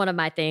and that's one of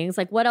my things.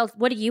 Like what else?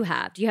 What do you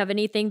have? Do you have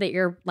anything that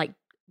you're like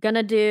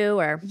gonna do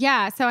or?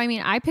 Yeah. So, I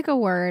mean, I pick a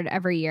word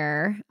every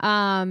year.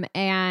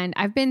 And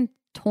I've been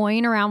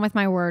toying around with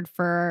my word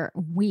for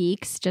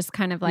weeks, just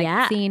kind of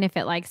like seeing if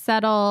it like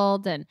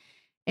settled, and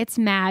it's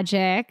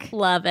magic.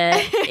 Love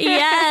it.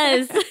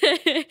 Yes.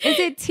 Is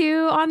it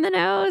too on the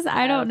nose?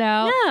 I don't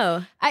know.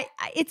 No.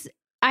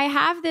 I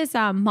have this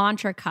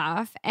mantra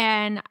cuff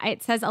and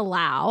it says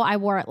allow. I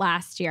wore it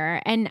last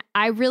year and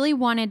I really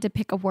wanted to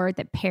pick a word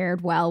that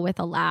paired well with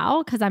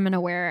allow, because I'm going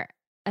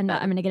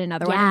to get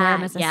another one and wear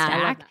them as a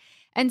stack.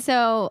 And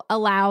so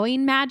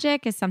allowing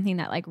magic is something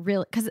that like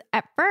really, because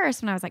at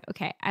first when I was like,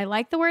 okay, I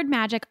like the word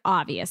magic,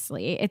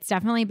 obviously. It's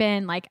definitely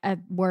been like a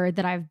word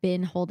that I've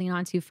been holding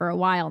on to for a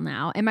while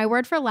now. And my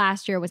word for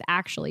last year was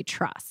actually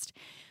trust,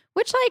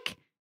 which like,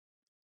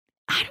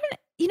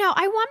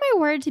 I want my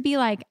word to be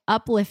like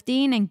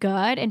uplifting and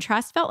good, and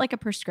trust felt like a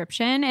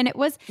prescription, and it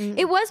was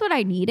what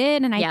I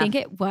needed. And I think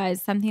it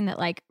was something that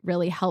like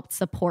really helped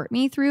support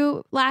me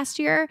through last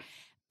year.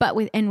 But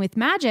with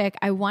magic,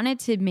 I wanted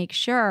to make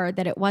sure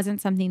that it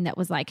wasn't something that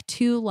was like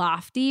too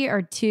lofty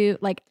or too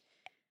like,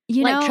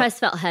 trust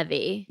felt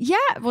heavy. Yeah.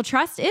 Well,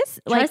 trust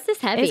is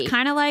heavy. It's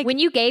kind of like when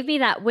you gave me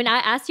that, when I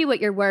asked you what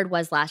your word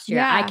was last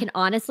year, I can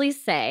honestly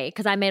say,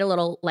 because I made a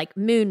little like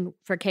moon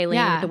for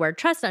Kayleen with the word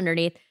trust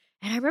underneath.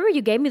 And I remember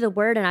you gave me the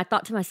word and I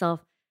thought to myself,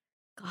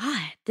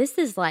 God, this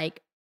is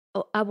like,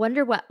 oh, I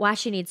wonder why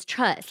she needs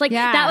trust. Like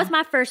that was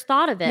my first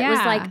thought of it. It was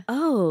like,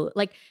 oh,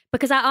 like,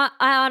 because I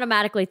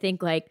automatically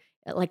think like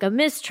a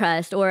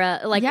mistrust or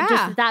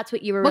just that's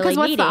what you were really because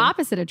what's needing. The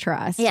opposite of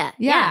trust?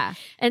 Yeah.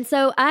 And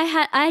so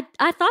I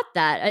thought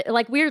that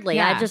like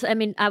weirdly, I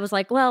was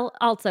like, well,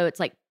 also it's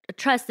like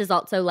trust is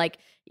also like,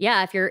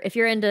 if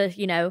you're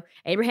into,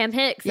 Abraham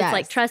Hicks, it's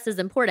like trust is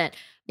important.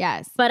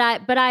 Yes. But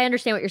I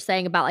understand what you're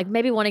saying about like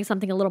maybe wanting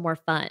something a little more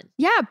fun.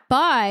 Yeah.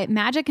 But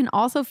magic can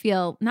also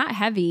feel not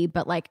heavy,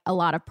 but like a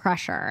lot of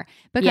pressure,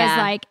 because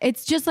like,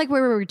 it's just like we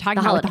were talking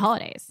about with the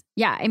holidays.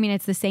 Yeah. I mean,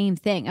 it's the same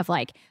thing of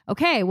like,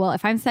 okay, well,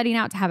 if I'm setting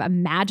out to have a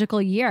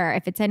magical year,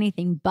 if it's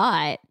anything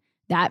but,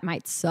 that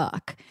might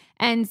suck.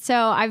 And so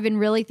I've been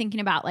really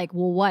thinking about like,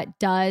 well, what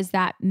does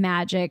that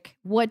magic,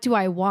 what do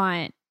I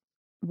want?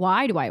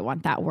 Why do I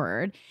want that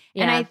word?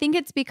 Yeah. And I think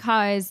it's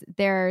because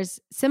there's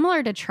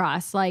similar to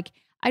trust, like,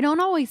 I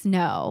don't always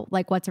know,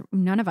 like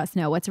none of us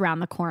know what's around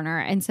the corner.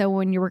 And so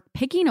when you're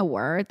picking a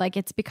word, like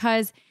it's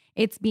because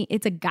it's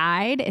a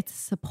guide, it's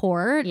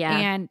support,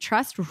 and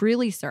trust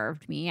really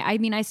served me. I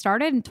mean, I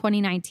started in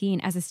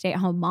 2019 as a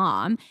stay-at-home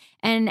mom.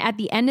 And at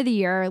the end of the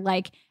year,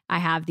 like I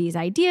have these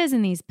ideas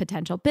and these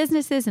potential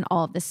businesses and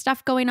all of this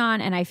stuff going on.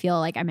 And I feel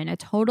like I'm in a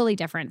totally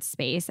different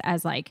space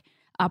as like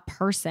a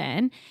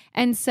person.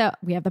 And so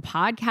we have the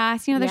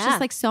podcast, there's just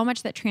like so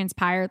much that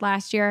transpired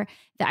last year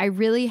that I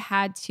really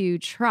had to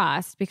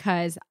trust,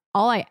 because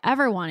all I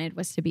ever wanted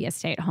was to be a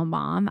stay-at-home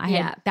mom.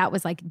 That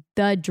was like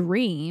the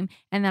dream.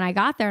 And then I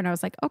got there and I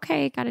was like,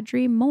 okay, got to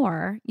dream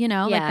more,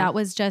 like that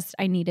was just,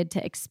 I needed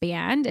to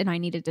expand and I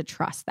needed to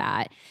trust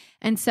that.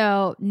 And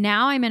so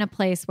now I'm in a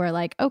place where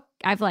like,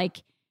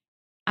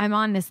 I'm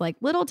on this like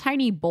little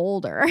tiny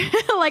boulder.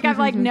 Like I'm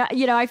like, no,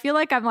 I feel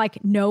like I'm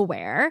like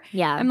nowhere.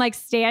 Yeah. I'm like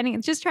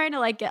standing, just trying to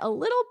like get a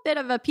little bit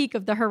of a peek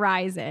of the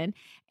horizon.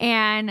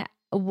 And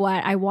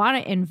what I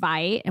want to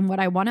invite and what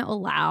I want to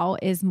allow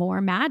is more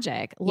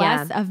magic,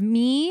 less of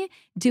me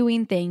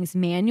doing things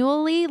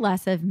manually,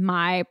 less of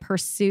my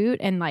pursuit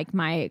and like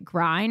my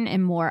grind,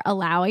 and more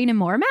allowing and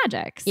more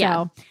magic.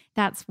 So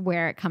that's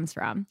where it comes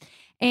from.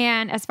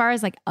 And as far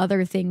as like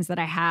other things that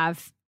I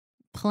have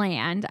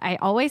planned. I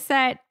always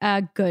set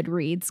a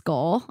Goodreads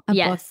goal, a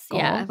book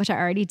goal, which I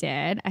already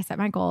did. I set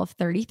my goal of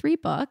 33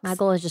 books. My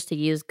goal is just to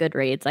use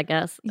Goodreads, I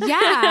guess.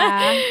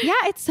 Yeah.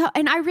 It's so,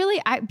 and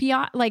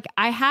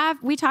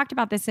we talked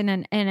about this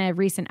in a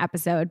recent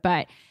episode,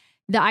 but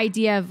the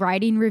idea of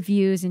writing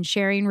reviews and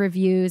sharing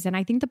reviews. And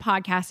I think the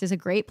podcast is a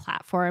great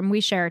platform. We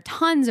share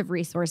tons of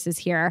resources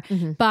here,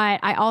 but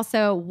I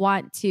also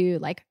want to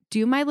like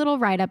do my little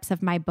write-ups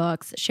of my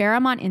books, share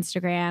them on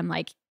Instagram,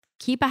 like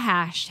keep a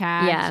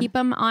hashtag, keep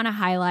them on a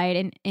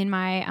highlight in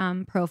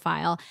my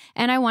profile.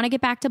 And I want to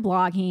get back to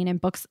blogging and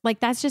books. Like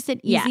that's just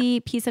an easy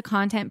piece of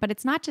content, but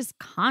it's not just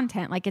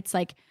content. Like it's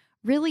like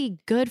really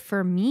good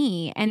for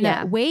me. And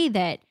the way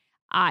that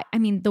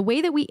the way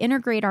that we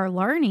integrate our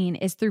learning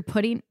is through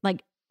putting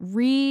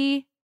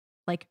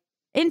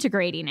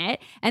integrating it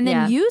and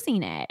then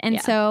using it.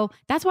 And so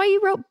that's why you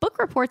wrote book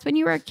reports when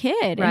you were a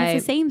kid. And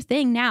it's the same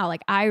thing now.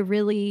 Like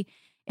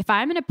if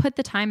I'm going to put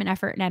the time and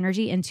effort and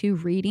energy into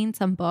reading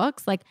some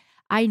books, like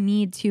I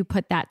need to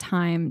put that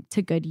time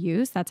to good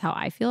use. That's how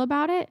I feel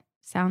about it.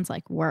 Sounds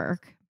like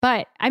work,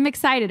 but I'm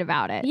excited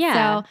about it.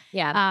 Yeah.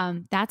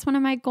 So that's one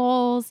of my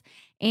goals.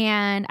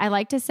 And I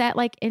like to set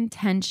like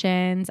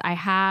intentions. I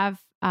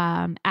have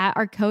at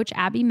our coach,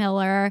 Abby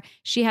Miller,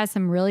 she has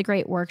some really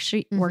great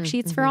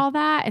worksheets for all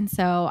that. And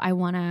so I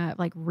want to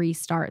like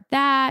restart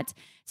that.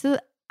 So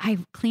I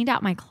cleaned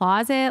out my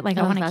closet. Like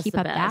I want to keep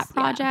up that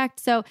project.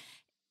 So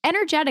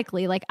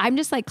energetically, like I'm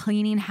just like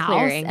cleaning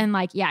house and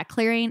like,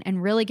 clearing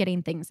and really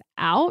getting things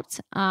out.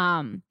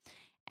 And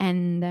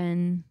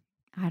then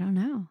I don't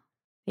know.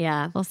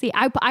 Yeah. We'll see.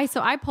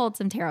 I pulled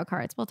some tarot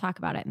cards. We'll talk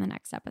about it in the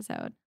next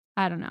episode.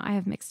 I don't know. I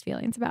have mixed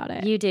feelings about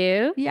it. You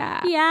do?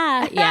 Yeah.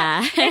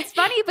 Yeah. It's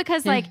funny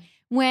because like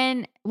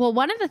one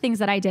of the things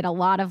that I did a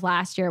lot of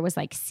last year was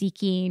like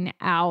seeking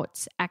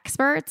out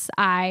experts.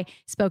 I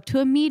spoke to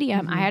a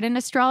medium. I had an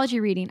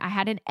astrology reading. I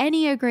had an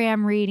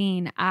Enneagram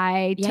reading.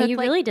 You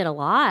really did a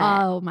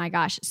lot. Oh my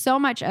gosh. So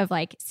much of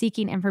like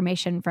seeking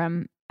information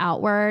from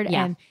outward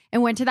and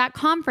went to that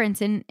conference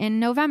in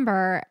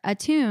November,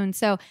 Attune.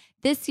 So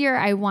this year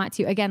I want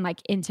to, again, like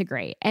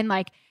integrate and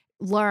like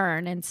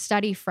learn and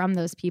study from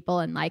those people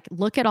and like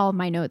look at all of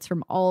my notes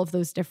from all of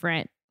those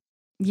different,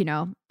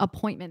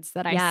 appointments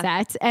that I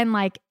set. And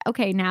like,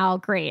 okay, now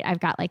great. I've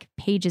got like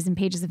pages and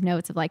pages of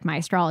notes of like my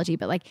astrology,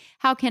 but like,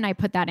 how can I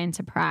put that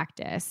into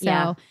practice?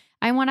 So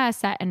I want to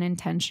set an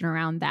intention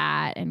around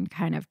that and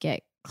kind of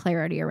get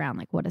clarity around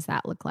like, what does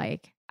that look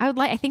like?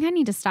 I think I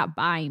need to stop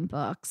buying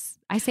books.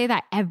 I say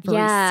that every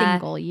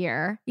single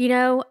year.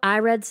 I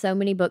read so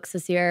many books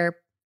this year.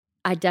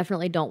 I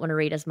definitely don't want to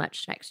read as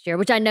much next year,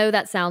 which I know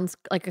that sounds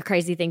like a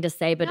crazy thing to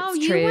say, but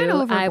it's true.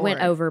 I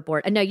went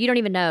overboard. No, you don't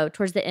even know.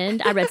 Towards the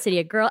end, I read City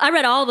of Girls. I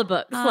read all the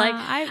books.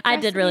 I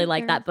did really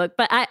like that book,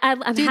 but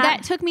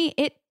that took me.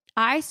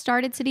 I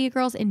started City of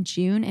Girls in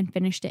June and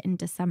finished it in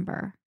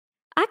December.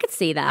 I could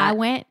see that. I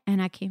went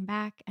and I came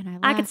back and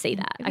I could see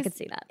that. I could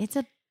see that. It's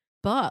a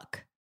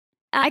book.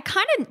 I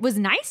kind of was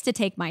nice to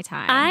take my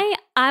time.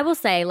 I will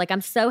say, like,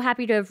 I'm so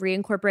happy to have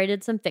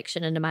reincorporated some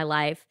fiction into my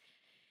life.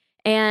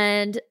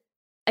 And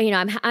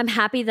I'm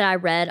happy that I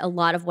read a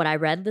lot of what I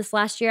read this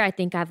last year. I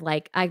think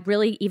I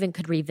really even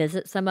could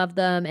revisit some of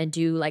them and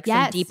do like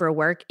some deeper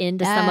work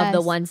into some of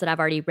the ones that I've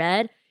already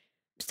read.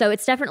 So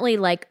it's definitely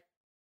like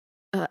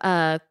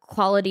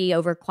quality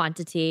over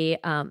quantity.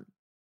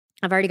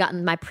 I've already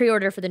gotten my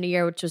pre-order for the new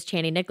year, which was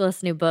Chani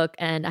Nicholas' new book.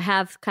 And I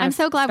have I'm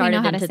so glad we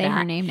know how to say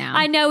her name now.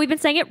 I know. We've been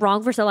saying it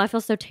wrong for so long. I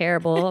feel so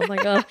terrible. I'm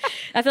like, oh,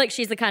 I feel like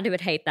she's the kind who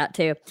would hate that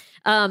too.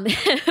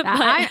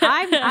 I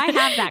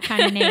have that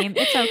kind of name.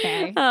 It's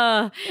okay.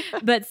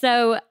 But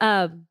so,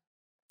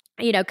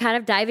 kind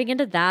of diving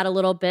into that a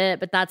little bit,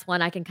 but that's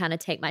one I can kind of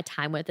take my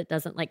time with. It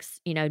doesn't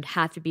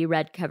have to be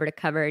read cover to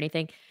cover or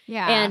anything.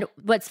 Yeah. And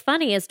what's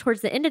funny is towards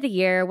the end of the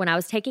year, when I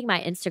was taking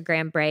my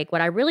Instagram break,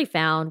 what I really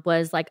found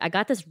was like, I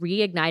got this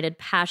reignited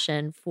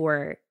passion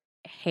for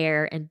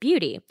hair and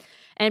beauty.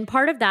 And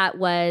part of that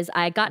was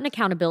I got an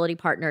accountability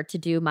partner to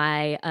do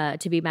my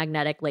To Be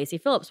Magnetic Lacey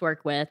Phillips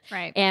work with.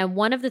 Right. And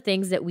one of the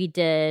things that we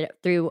did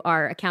through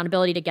our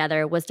accountability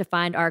together was to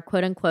find our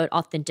quote unquote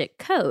authentic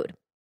code,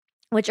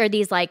 which are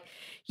these like,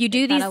 you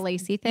do these, a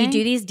Lacey thing? You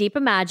do these deep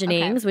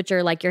imaginings, which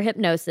are like your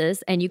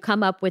hypnosis, and you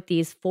come up with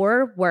these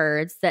 4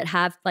 words that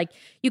have like,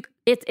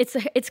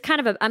 it's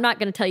kind of I'm not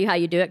going to tell you how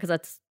you do it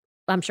because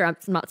I'm sure I'm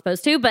not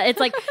supposed to, but it's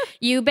like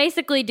you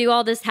basically do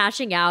all this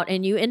hashing out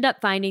and you end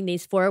up finding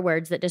these 4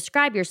 words that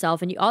describe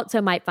yourself. And you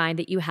also might find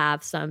that you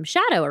have some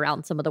shadow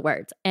around some of the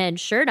words. And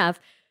sure enough,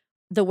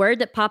 the word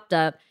that popped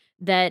up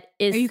that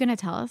is... Are you going to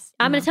tell us?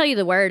 I'm going to tell you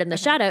the word and the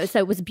shadow. So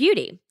it was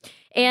beauty.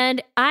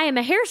 And I am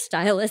a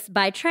hairstylist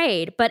by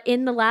trade, but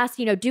in the last,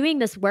 doing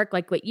this work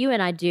like what you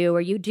and I do,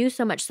 where you do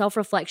so much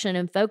self-reflection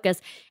and focus,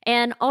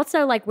 and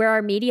also like where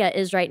our media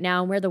is right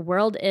now and where the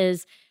world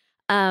is,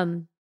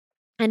 and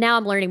now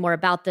I'm learning more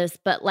about this,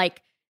 but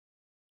like,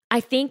 I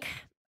think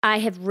I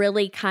have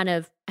really kind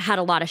of had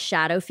a lot of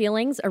shadow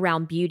feelings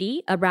around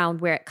beauty,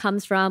 around where it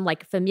comes from,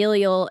 like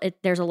familial.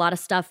 There's a lot of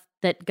stuff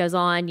that goes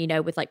on,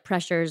 with like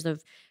pressures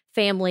of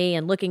family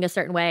and looking a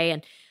certain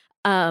way.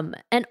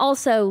 And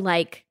also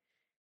like,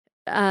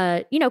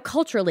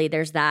 culturally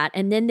there's that.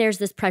 And then there's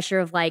this pressure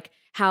of like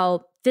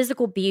how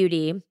physical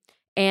beauty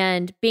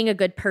and being a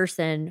good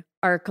person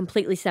are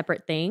completely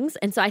separate things.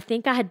 And so I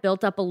think I had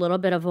built up a little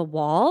bit of a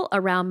wall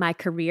around my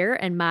career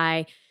and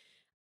my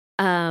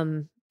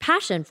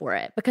passion for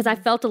it, because I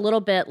felt a little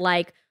bit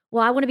like,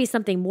 well, I want to be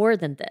something more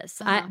than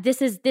this.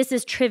 This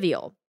is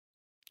trivial.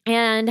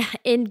 And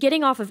in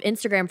getting off of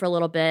Instagram for a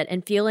little bit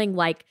and feeling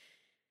like,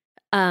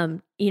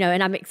 and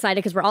I'm excited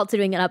because we're also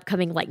doing an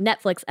upcoming like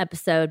Netflix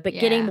episode, but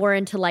getting more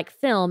into like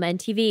film and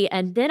TV.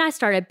 And then I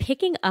started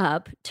picking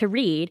up to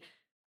read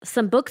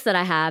some books that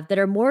I have that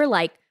are more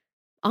like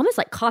almost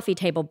like coffee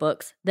table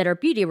books that are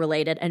beauty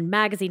related and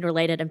magazine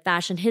related and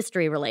fashion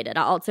history related.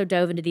 I also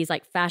dove into these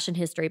like fashion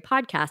history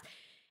podcasts,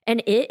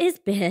 and it has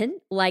been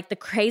like the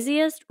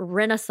craziest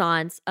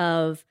renaissance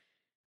of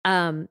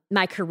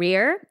my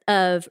career,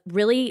 of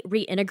really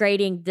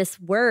reintegrating this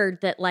word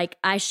that like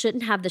I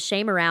shouldn't have the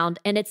shame around.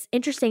 And it's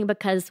interesting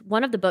because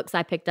one of the books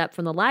I picked up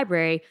from the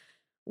library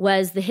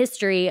was it's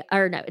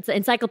the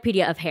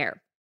Encyclopedia of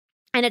Hair.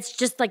 And it's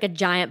just like a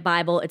giant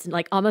Bible. It's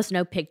like almost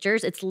no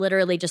pictures. It's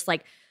literally just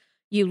like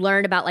you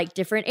learn about like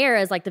different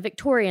eras, like the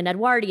Victorian,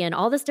 Edwardian,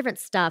 all this different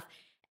stuff.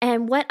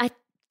 And what I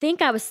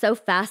think I was so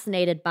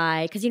fascinated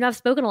by, because, I've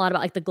spoken a lot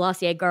about like the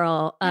Glossier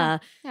Girl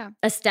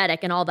aesthetic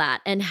and all that,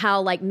 and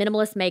how like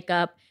minimalist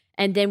makeup.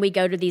 And then we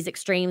go to these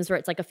extremes where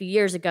it's like a few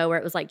years ago where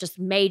it was like just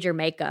major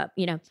makeup,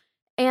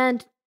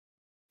 and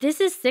this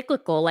is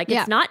cyclical. Like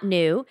it's not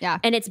new. Yeah.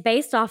 And it's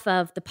based off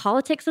of the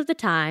politics of the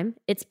time.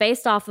 It's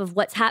based off of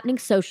what's happening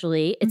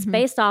socially. It's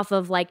based off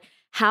of like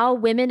how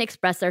women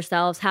express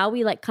themselves, how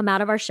we like come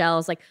out of our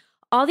shells, like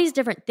all these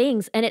different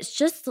things. And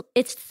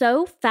it's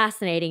so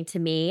fascinating to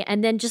me.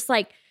 And then just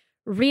like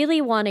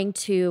really wanting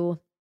to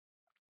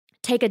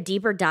take a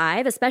deeper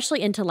dive,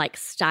 especially into like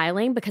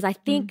styling, because I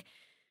think,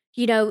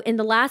 in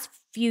the last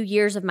few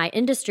years of my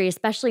industry,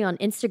 especially on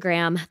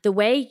Instagram, the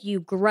way you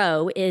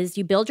grow is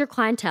you build your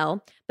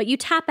clientele, but you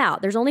tap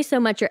out. There's only so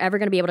much you're ever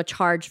going to be able to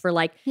charge for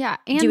like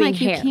and doing like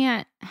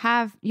hair.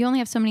 You only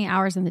have so many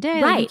hours in the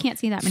day. Right. Like you can't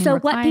see that many So more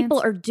what clients. people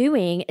are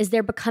doing is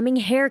they're becoming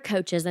hair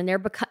coaches, and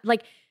they're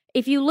like,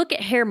 if you look at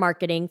hair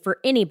marketing for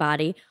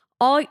anybody,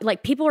 all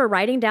like people are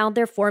writing down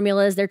their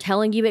formulas. They're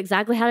telling you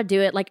exactly how to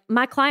do it. Like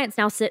my clients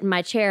now sit in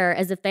my chair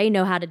as if they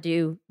know how to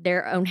do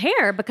their own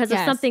hair because of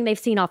something they've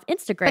seen off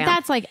Instagram. But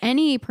that's like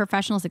any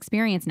professional's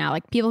experience now.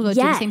 Like people go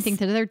do the same thing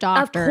to their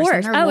doctors. Of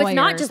course. And their It's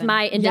not just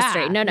my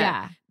industry. No.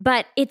 Yeah.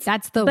 But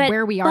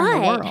where we are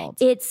in the world.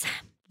 It's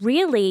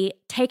really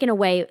taken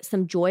away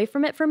some joy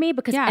from it for me,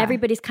 because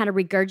everybody's kind of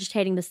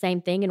regurgitating the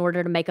same thing in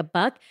order to make a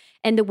buck.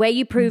 And the way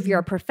you prove you're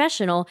a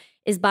professional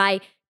is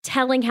by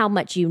telling how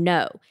much you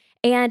know.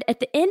 And at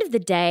the end of the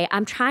day,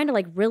 I'm trying to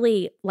like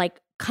really like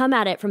come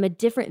at it from a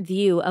different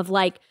view of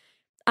like,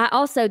 I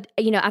also,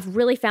 I've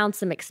really found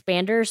some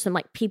expanders, some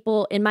like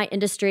people in my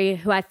industry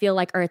who I feel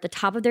like are at the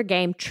top of their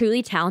game,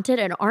 truly talented,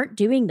 and aren't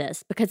doing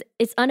this because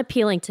it's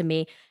unappealing to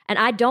me. And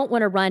I don't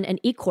want to run an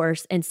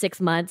e-course in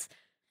 6 months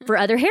for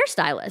other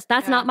hairstylists.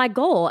 That's not my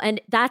goal. And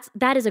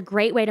that is a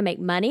great way to make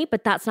money,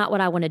 but that's not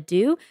what I want to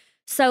do.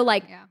 So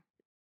like,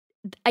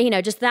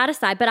 just that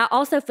aside, but I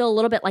also feel a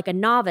little bit like a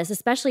novice,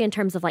 especially in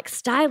terms of like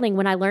styling,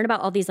 when I learn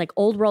about all these like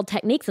old world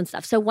techniques and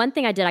stuff. So one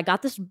thing I did, I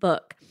got this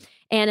book,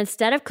 and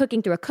instead of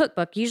cooking through a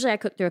cookbook, usually I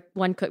cook through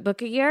one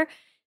cookbook a year.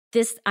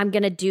 I'm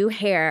going to do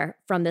hair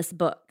from this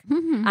book.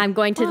 I'm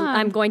going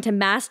to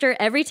master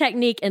every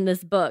technique in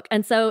this book.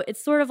 And so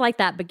it's sort of like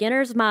that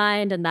beginner's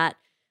mind, and that,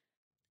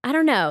 I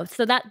don't know.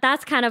 So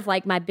that's kind of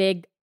like my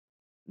big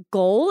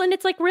goal. And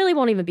it's like really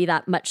won't even be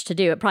that much to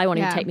do. It probably won't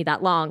even take me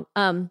that long.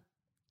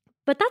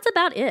 But that's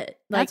about it.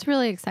 Like, that's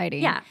really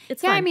exciting. Yeah,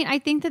 it's fun. I mean, I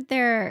think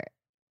that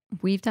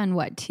we've done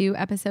 2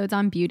 episodes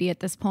on beauty at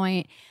this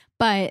point,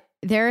 but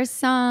there's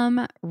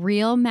some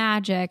real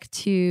magic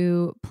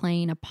to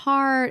playing a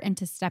part and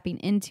to stepping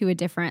into a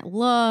different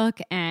look.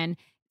 And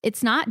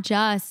it's not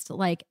just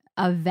like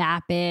a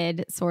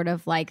vapid sort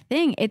of like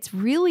thing. It's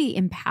really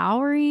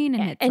empowering.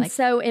 And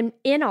so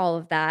in all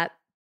of that,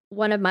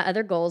 one of my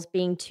other goals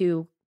being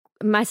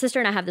my sister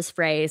and I have this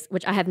phrase,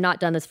 which I have not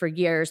done this for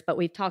years, but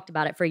we've talked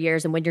about it for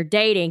years. And when you're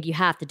dating, you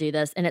have to do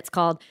this. And it's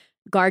called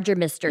guard your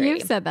mystery.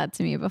 You've said that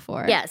to me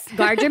before. Yes,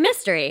 guard your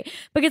mystery.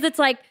 Because it's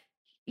like,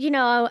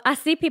 I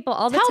see people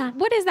all the time.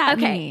 What does that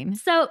mean?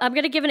 So I'm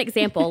going to give an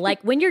example.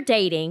 Like when you're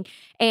dating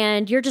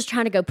and you're just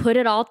trying to go put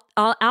it all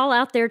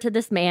out there to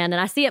this man.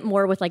 And I see it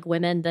more with like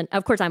women than,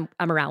 of course, I'm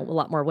around a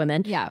lot more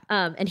women. Yeah.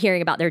 And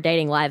hearing about their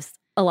dating lives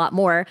a lot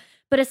more.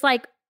 But it's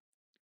like,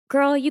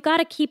 girl, you got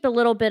to keep a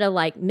little bit of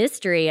like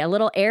mystery, a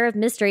little air of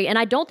mystery. And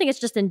I don't think it's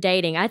just in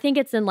dating. I think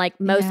it's in like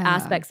most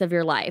aspects of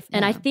your life.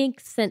 And I think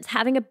since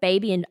having a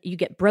baby and you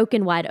get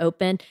broken wide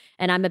open,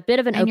 and I'm a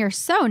bit of an you're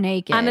so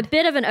naked. I'm a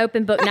bit of an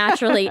open book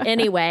naturally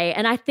anyway.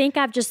 And I think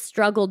I've just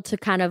struggled to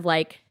kind of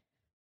like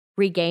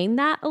regain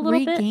that a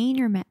little bit. Regain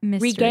your mystery.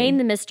 Regain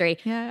the mystery.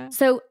 Yeah.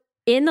 So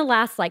in the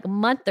last like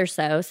month or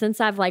so,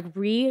 since I've like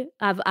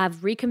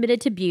I've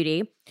recommitted to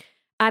beauty,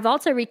 I've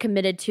also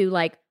recommitted to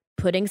like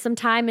putting some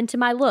time into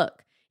my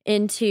look,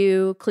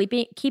 into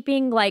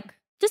keeping like,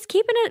 just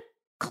keeping it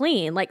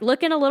clean, like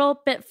looking a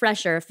little bit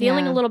fresher,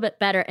 feeling a little bit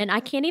better. And I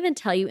can't even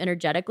tell you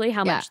energetically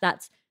how much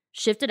that's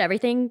shifted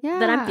everything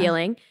that I'm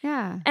feeling.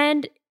 Yeah.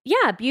 And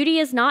yeah, beauty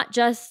is not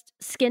just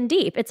skin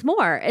deep. It's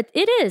more.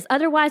 It is.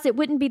 Otherwise, it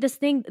wouldn't be this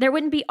thing. There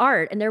wouldn't be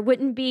art, and there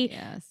wouldn't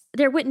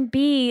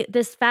be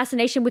this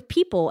fascination with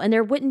people, and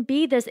there wouldn't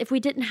be this if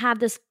we didn't have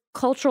this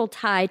cultural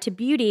tie to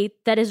beauty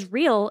that is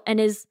real and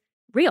is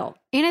real.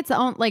 And it's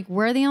like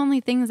we're the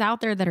only things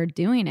out there that are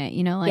doing it.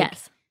 You know, like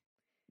yes.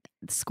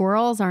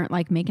 Squirrels aren't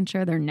like making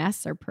sure their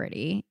nests are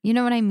pretty. You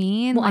know what I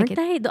mean? Well, like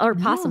aren't they? Or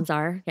possums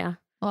are. Yeah.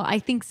 Well, I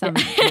think some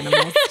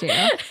animals do.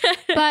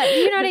 But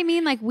you know what I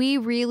mean? Like we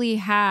really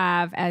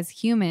have as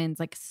humans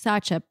like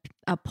such a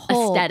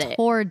pull aesthetic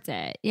towards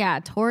it. Yeah,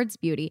 towards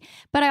beauty.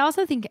 But I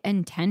also think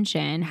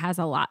intention has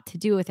a lot to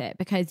do with it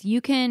because you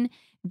can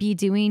be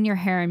doing your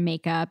hair and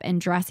makeup and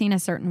dressing a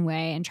certain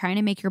way and trying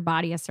to make your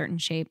body a certain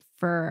shape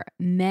for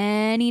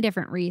many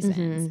different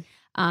reasons.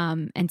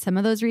 And some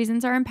of those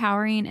reasons are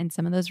empowering and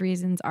some of those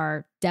reasons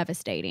are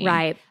devastating.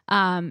 Right.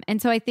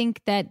 And so I think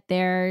that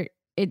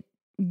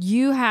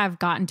you have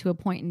gotten to a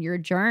point in your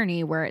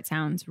journey where it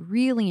sounds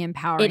really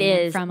empowering. It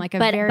is from like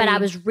but I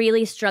was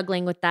really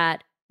struggling with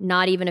that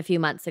not even a few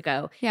months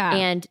ago. Yeah.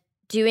 And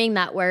doing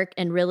that work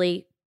and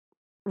really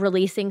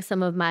releasing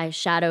some of my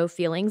shadow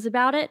feelings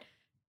about it,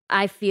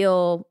 I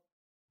feel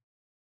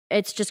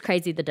it's just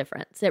crazy the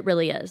difference. It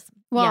really is.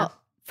 Well,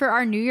 for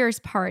our New Year's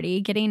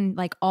party, getting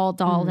like all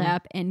dolled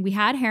up and we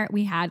had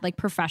like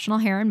professional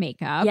hair and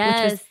makeup,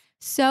 which was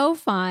so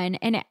fun.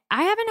 And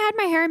I haven't had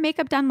my hair and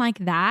makeup done like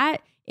that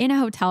in a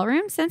hotel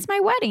room since my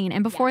wedding.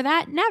 And before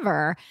that,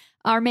 never.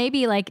 Or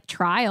maybe like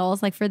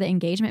trials, like for the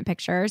engagement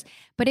pictures.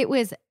 But it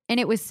was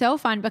so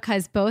fun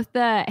because both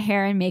the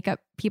hair and makeup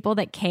people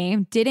that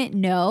came didn't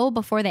know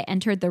before they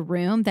entered the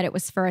room that it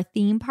was for a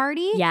theme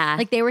party. Yeah.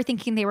 Like they were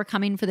thinking they were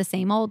coming for the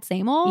same old,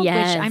 which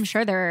I'm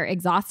sure they're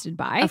exhausted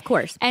by. Of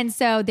course. And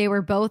so they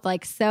were both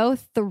like so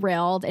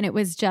thrilled and it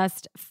was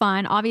just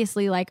fun.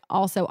 Obviously, like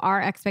also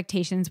our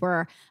expectations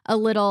were a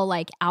little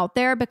like out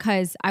there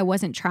because I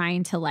wasn't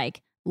trying to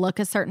like look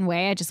a certain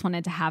way. I just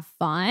wanted to have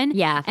fun.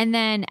 Yeah. And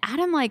then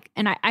Adam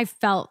I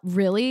felt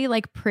really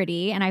like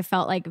pretty and I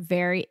felt like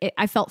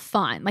I felt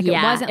fun. Like it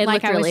wasn't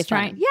like I was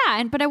trying. Fun.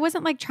 Yeah. But I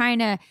wasn't like trying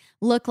to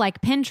look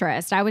like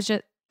Pinterest. I was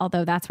just,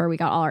 although that's where we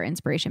got all our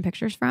inspiration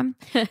pictures from.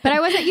 But I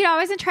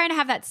wasn't trying to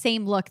have that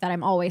same look that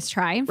I'm always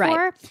trying for.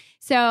 Right.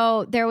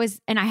 So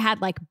and I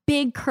had like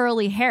big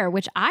curly hair,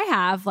 which I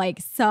have like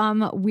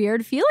some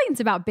weird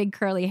feelings about big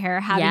curly hair,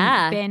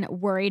 having been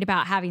worried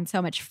about having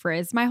so much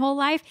frizz my whole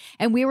life.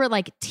 And we were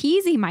like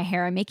teasing my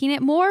hair and making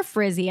it more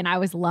frizzy and I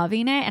was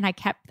loving it. And I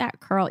kept that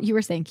curl. You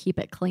were saying keep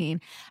it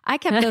clean. I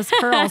kept those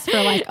curls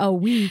for like a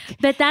week.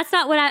 But that's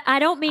not what I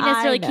don't mean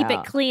necessarily keep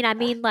it clean. I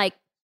mean like,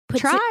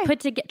 try.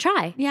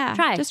 Yeah.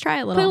 Try. Just try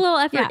a little. Put a little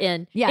effort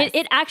in. Yeah.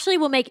 It actually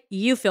will make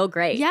you feel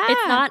great. Yeah.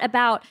 It's not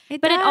about,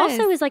 it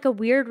also is like a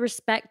weird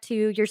respect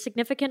to your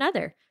significant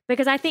other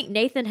because I think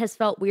Nathan has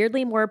felt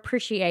weirdly more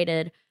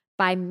appreciated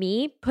by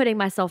me putting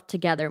myself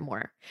together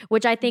more,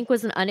 which I think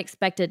was an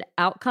unexpected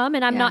outcome.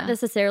 And I'm not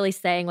necessarily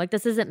saying like,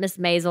 this isn't Miss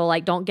Maisel,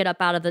 like don't get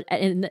up out of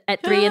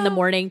at 3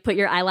 a.m, put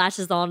your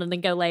eyelashes on and then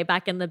go lay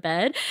back in the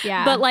bed.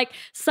 Yeah. But like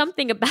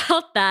something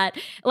about that,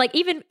 like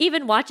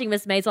even watching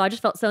Miss Maisel, I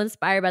just felt so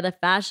inspired by the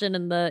fashion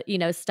and the,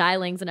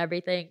 stylings and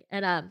everything.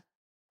 And,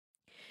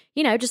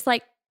 just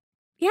like,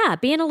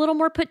 being a little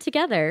more put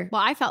together.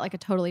 Well, I felt like a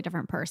totally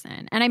different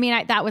person. And I mean,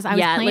 I was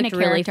playing a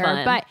character,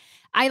 really but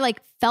I like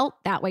felt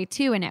that way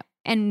too.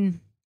 And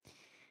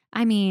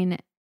I mean,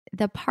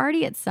 the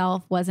party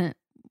itself wasn't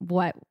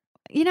what,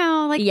 things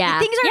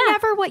are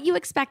never what you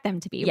expect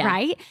them to be,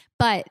 right?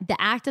 But the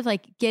act of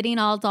like getting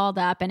all dolled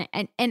up and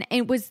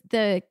it was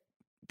the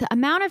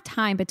amount of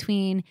time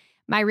between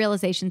my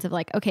realizations of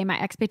like, okay,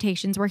 my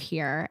expectations were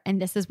here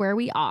and this is where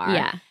we are.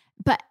 Yeah.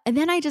 And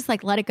then I just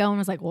like let it go and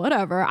was like,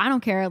 whatever, I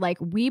don't care. Like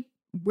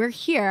we're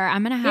here.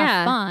 I'm going to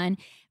have fun.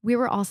 We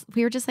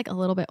were just like a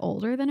little bit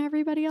older than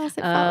everybody else.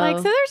 It felt like,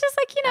 so there's just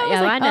like,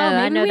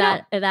 I know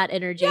that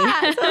energy.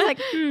 Yeah. So I was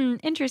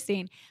like,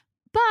 interesting.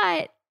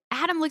 But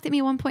Adam looked at me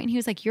at one point and he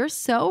was like, you're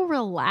so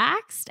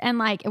relaxed. And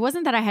like, it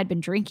wasn't that I had been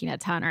drinking a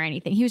ton or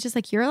anything. He was just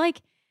like,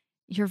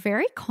 you're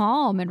very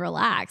calm and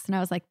relaxed. And I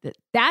was like,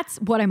 that's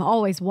what I'm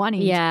always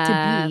wanting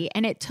to be.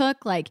 And it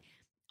took like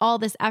all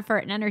this effort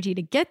and energy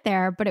to get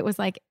there, but it was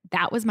like,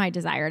 that was my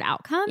desired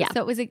outcome. Yeah.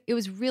 So it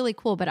was really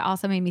cool, but it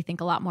also made me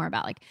think a lot more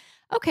about like,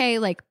 okay,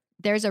 like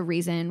there's a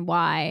reason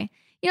why,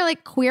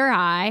 like Queer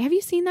Eye. Have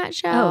you seen that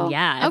show? Oh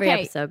yeah. Every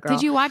episode, girl.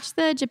 Did you watch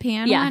the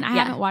Japan one? I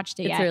haven't watched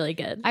it yet. It's really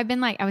good. I've been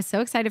like, I was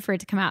so excited for it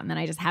to come out and then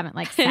I just haven't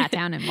like sat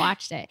down and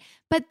watched it.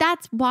 But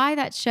that's why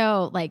that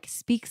show like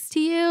speaks to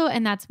you.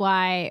 And that's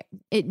why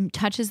it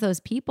touches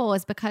those people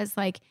is because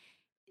like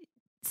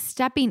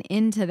stepping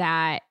into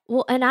that.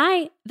 Well,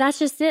 and that's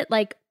just it.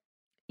 Like,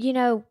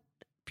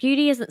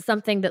 beauty isn't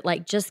something that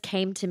like just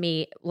came to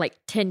me like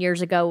 10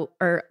 years ago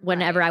or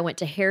whenever I went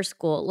to hair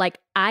school. Like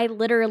I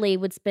literally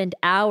would spend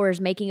hours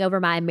making over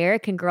my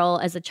American Girl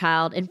as a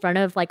child in front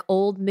of like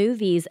old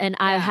movies. And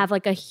I have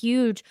like a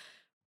huge,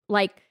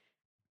 like,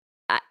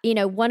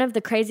 one of the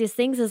craziest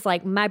things is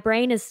like my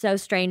brain is so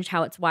strange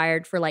how it's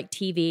wired for like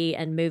TV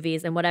and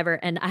movies and whatever.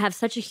 And I have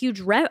such a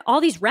huge, all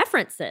these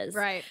references.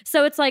 Right.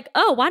 So it's like,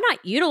 oh, why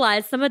not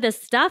utilize some of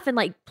this stuff and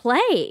like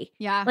play?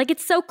 Yeah. Like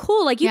it's so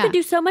cool. Like you can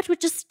do so much with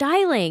just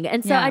styling.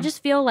 And so I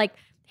just feel like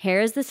hair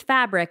is this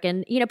fabric.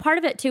 And, part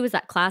of it too is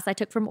that class I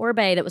took from Orbe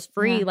that was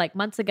free like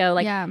months ago.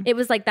 Like it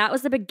was like, that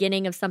was the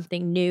beginning of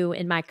something new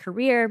in my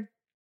career.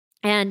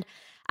 And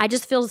I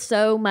just feel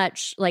so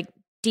much like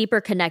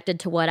deeper connected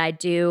to what I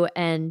do.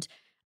 And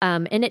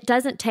it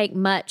doesn't take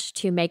much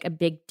to make a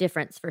big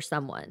difference for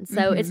someone.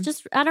 So it's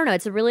just, I don't know,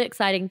 it's a really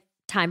exciting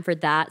time for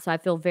that. So I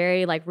feel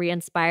very like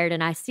re-inspired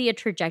and I see a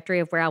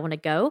trajectory of where I want to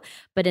go,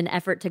 but in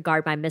effort to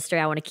guard my mystery,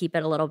 I want to keep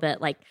it a little bit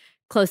like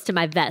close to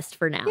my vest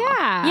for now.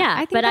 Yeah.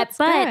 I think but that's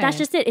that's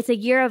just it. It's a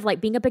year of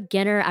like being a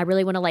beginner. I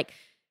really want to like,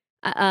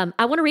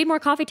 I want to read more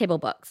coffee table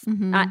books.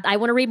 I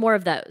want to read more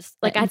of those.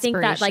 Like I think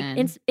that like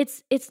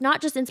it's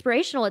not just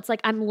inspirational. It's like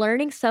I'm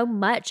learning so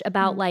much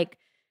about like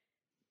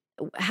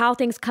how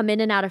things come in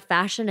and out of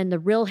fashion and the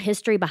real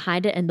history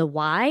behind it and the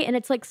why. And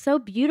it's like so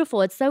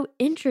beautiful. It's so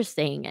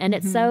interesting. And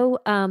it's so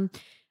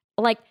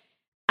like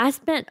I've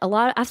spent a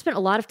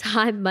lot of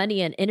time,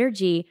 money, and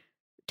energy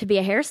to be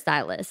a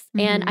hairstylist.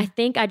 And I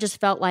think I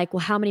just felt like, well,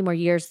 how many more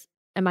years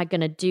am I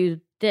going to do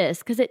this?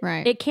 Because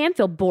it can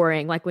feel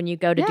boring, like when you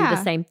go to do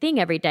the same thing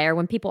every day, or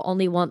when people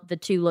only want the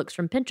 2 looks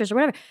from Pinterest or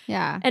whatever.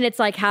 Yeah, and it's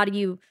like, how do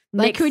you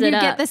like when you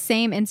get the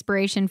same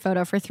inspiration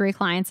photo for 3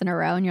 clients in a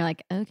row, and you're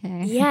like,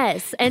 okay,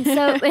 yes, and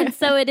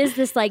so it is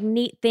this like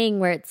neat thing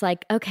where it's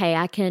like, okay,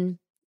 I can,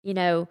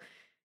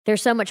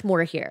 there's so much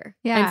more here,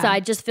 and so I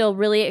just feel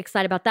really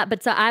excited about that.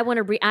 But so I want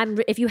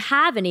to if you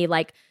have any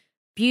like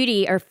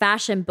beauty or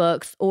fashion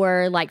books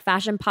or like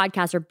fashion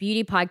podcasts or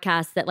beauty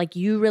podcasts that like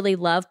you really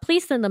love,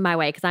 please send them my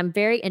way because I'm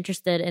very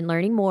interested in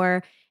learning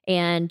more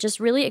and just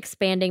really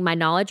expanding my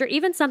knowledge, or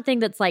even something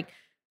that's like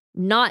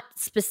not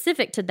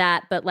specific to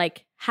that, but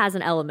like has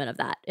an element of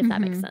that, if that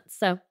makes sense.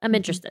 So I'm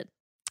interested.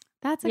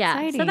 That's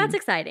exciting. So that's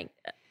exciting.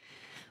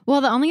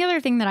 Well, the only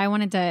other thing that I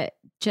wanted to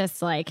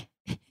just like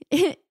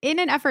in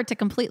an effort to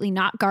completely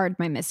not guard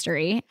my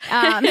mystery,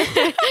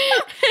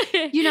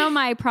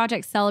 my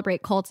project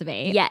Celebrate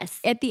Cultivate.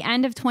 Yes. At the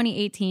end of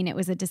 2018, it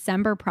was a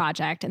December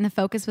project, and the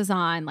focus was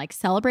on like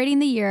celebrating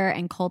the year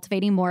and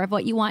cultivating more of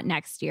what you want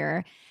next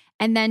year.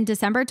 And then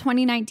December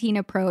 2019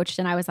 approached,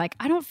 and I was like,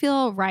 I don't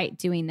feel right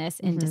doing this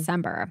in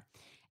December.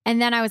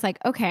 And then I was like,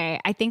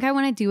 okay, I think I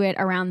want to do it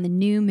around the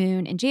new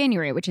moon in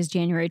January, which is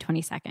January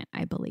 22nd,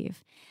 I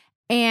believe.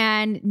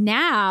 And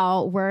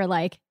now we're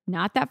like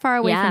not that far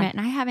away from it.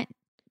 And I haven't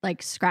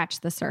like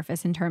scratched the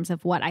surface in terms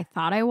of what I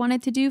thought I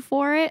wanted to do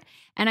for it.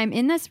 And I'm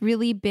in this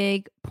really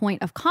big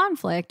point of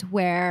conflict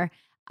where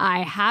I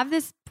have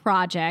this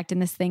project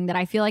and this thing that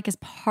I feel like is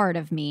part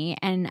of me.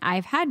 And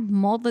I've had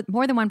more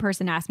than one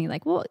person ask me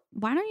like, well,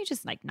 why don't you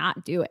just like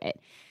not do it?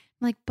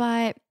 I'm like,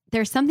 but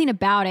there's something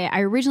about it.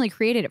 I originally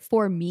created it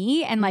for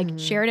me and like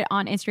shared it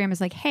on Instagram as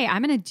like, hey,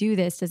 I'm going to do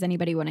this. Does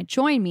anybody want to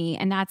join me?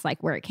 And that's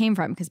like where it came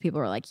from, because people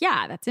were like,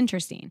 yeah, that's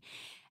interesting.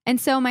 And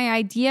so my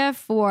idea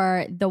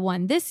for the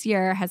one this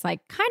year has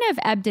like kind of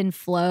ebbed and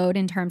flowed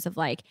in terms of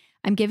like,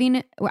 I'm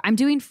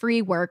doing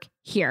free work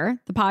here.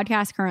 The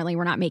podcast currently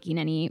we're not making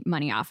any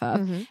money off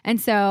of.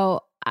 And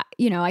so,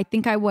 I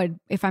think I would,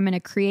 if I'm going to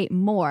create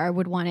more,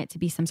 would want it to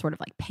be some sort of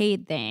like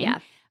paid thing. Yeah.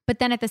 But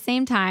then at the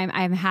same time,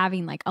 I'm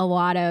having like a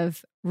lot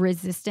of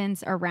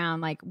resistance around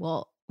like,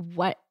 well,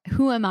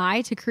 who am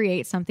I to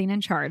create something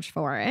and charge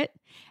for it?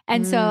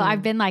 And so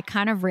I've been like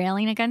kind of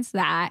railing against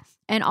that.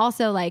 And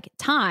also like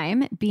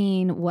time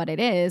being what it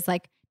is,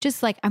 like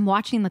just like I'm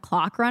watching the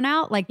clock run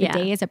out, like the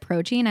day is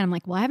approaching and I'm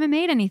like, well, I haven't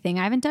made anything.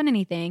 I haven't done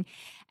anything.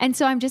 And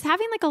so I'm just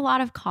having like a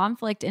lot of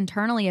conflict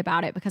internally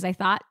about it, because I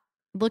thought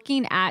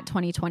looking at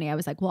 2020, I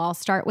was like, well, I'll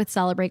start with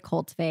Celebrate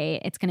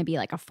Cultivate. It's going to be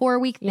like a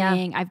 4-week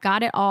thing. I've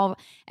got it all.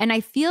 And I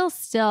feel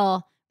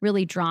still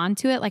really drawn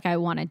to it. Like I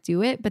want to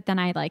do it, but then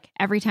I like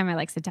every time I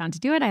like sit down to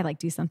do it, I like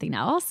do something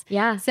else.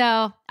 Yeah.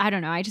 So I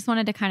don't know. I just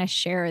wanted to kind of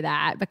share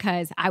that,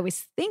 because I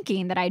was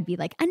thinking that I'd be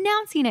like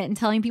announcing it and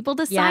telling people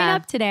to sign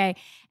up today.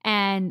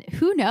 And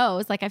who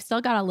knows, like I've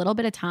still got a little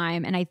bit of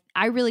time. And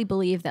I really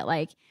believe that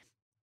like,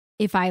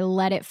 if I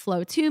let it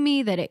flow to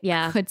me, that it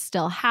could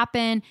still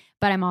happen.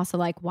 But I'm also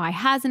like, why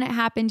hasn't it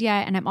happened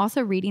yet? And I'm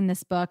also reading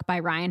this book by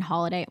Ryan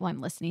Holiday. Well,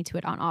 I'm listening to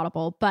it on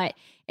Audible, but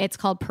it's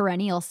called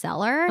Perennial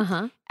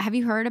Seller. Have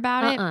you heard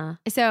about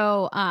it?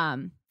 So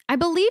I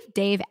believe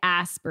Dave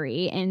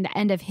Asprey, in the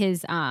end of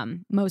his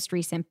most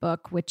recent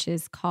book, which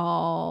is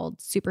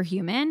called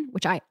Superhuman,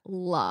 which I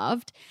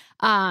loved.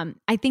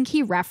 I think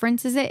he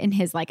references it in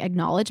his like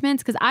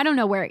acknowledgments, because I don't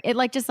know where it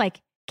like just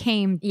like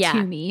came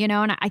to me, and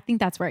I think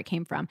that's where it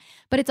came from.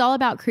 But it's all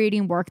about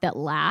creating work that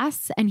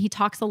lasts. And he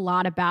talks a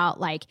lot about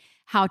like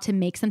how to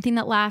make something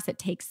that lasts. It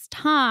takes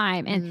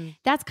time. And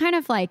that's kind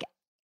of like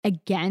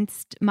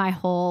against my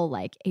whole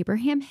like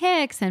Abraham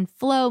Hicks and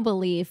flow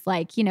belief.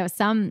 Like, you know,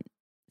 some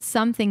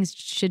things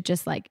should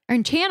just like,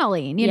 or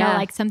channeling, you know,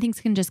 like some things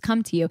can just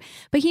come to you.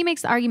 But he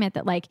makes the argument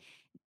that like,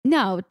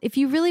 no, if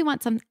you really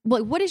want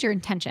well, what is your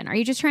intention? Are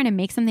you just trying to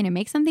make something to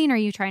make something? Or are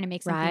you trying to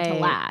make something to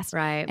last?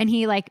 Right. And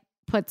he like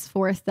puts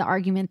forth the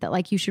argument that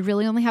like you should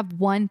really only have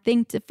one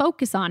thing to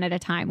focus on at a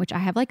time, which I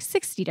have like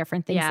 60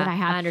 different things that I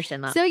have. I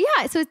understand that. So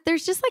yeah, so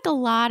there's just like a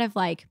lot of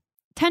like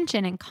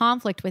tension and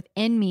conflict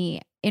within me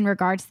in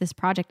regards to this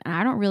project. And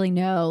I don't really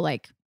know,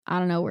 like, I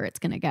don't know where it's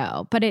going to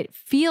go, but it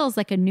feels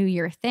like a New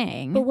Year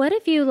thing. But what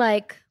if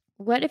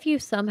you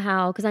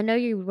somehow, because I know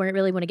you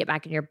really want to get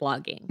back in your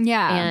blogging.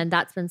 Yeah. And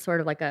that's been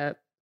sort of like a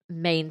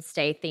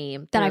mainstay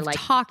theme that I've like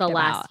talked the about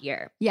last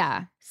year.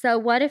 Yeah. So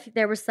what if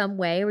there was some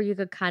way where you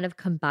could kind of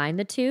combine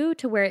the two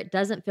to where it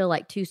doesn't feel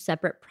like two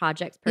separate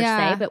projects per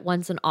se, but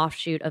one's an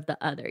offshoot of the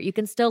other? You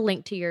can still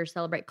link to your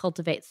Celebrate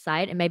Cultivate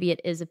site, and maybe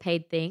it is a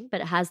paid thing,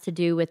 but it has to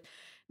do with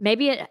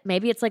maybe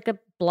it's like a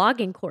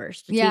blogging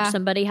course to teach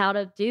somebody how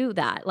to do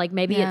that. Like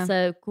maybe it's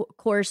a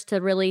course to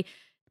really,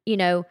 you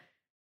know,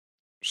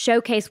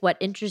 showcase what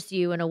interests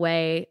you in a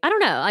way. I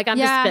don't know. Like I'm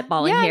just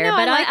spitballing here,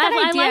 but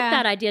I like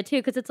that idea too,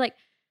 because it's like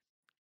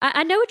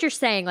I know what you're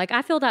saying. Like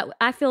I feel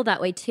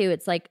that way too.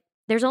 It's like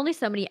there's only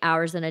so many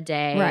hours in a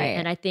day, right?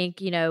 And I think,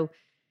 you know,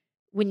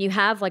 when you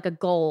have like a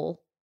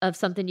goal of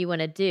something you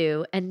want to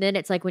do, and then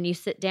it's like when you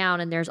sit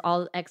down and there's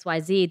all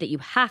XYZ that you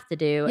have to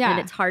do, and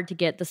it's hard to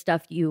get the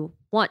stuff you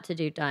want to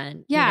do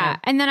done. Yeah. You know?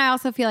 And then I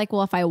also feel like,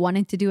 well, if I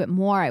wanted to do it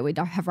more, I would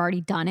have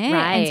already done it.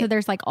 Right. And so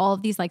there's like all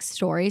of these like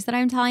stories that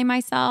I'm telling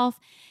myself.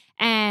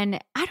 And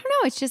I don't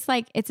know, it's just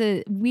like, it's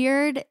a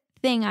weird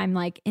thing I'm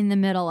like in the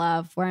middle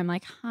of where I'm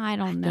like, I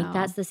don't know. I think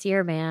that's this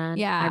year, man.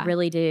 Yeah. I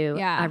really do.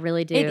 Yeah. I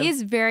really do. It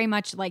is very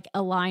much like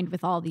aligned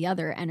with all the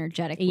other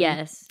energetic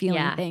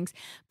feeling things.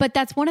 But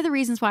that's one of the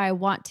reasons why I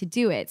want to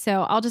do it.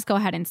 So I'll just go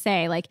ahead and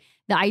say like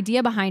the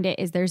idea behind it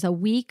is there's a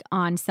week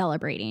on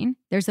celebrating,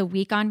 there's a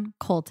week on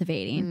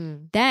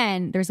cultivating,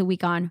 then there's a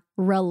week on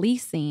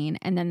releasing,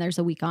 and then there's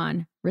a week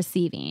on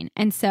receiving.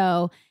 And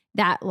so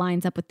that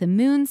lines up with the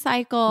moon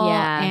cycle.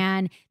 Yeah.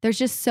 And there's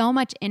just so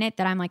much in it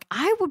that I'm like,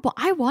 I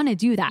want to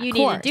do that. You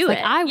course. need to do like,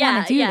 it. I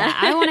want to do that.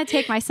 I want to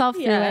take myself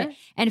through it.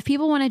 And if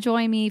people want to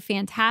join me,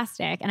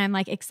 fantastic. And I'm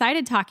like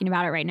excited talking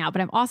about it right now,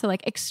 but I'm also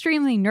like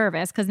extremely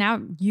nervous because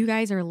now you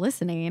guys are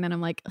listening and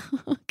I'm like,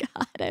 oh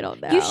God, I don't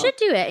know. You should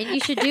do it. And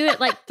you should do it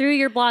like through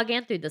your blog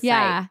and through the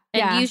site.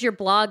 And use your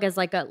blog as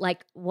like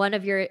one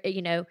of your,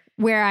 you know,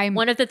 where I'm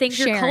one of the things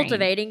sharing. You're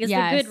cultivating is the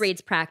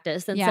Goodreads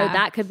practice. And so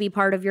that could be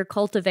part of your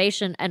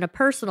cultivation and a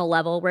personal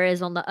level.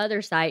 Whereas on the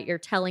other side, you're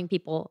telling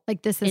people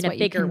like this is in what a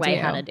bigger way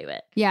do. how to do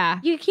it. Yeah.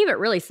 You keep it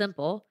really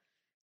simple.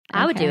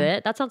 I would do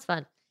it. That sounds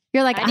fun.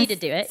 You're like, I need to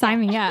do it.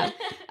 Sign me up.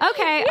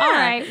 Okay. All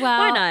right. Well,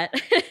 why not?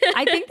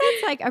 I think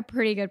that's like a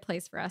pretty good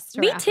place for us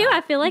to Me wrap too. up.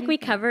 I feel like we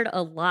covered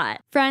a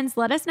lot. Friends,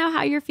 let us know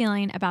how you're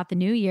feeling about the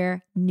new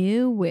year,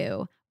 new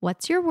woo.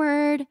 What's your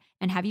word?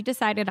 And have you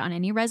decided on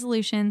any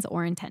resolutions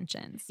or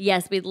intentions?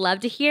 Yes, we'd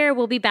love to hear.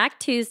 We'll be back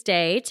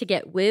Tuesday to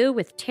get woo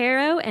with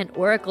tarot and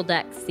oracle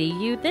decks. See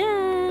you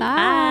then.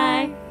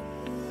 Bye.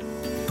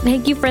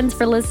 Thank you, friends,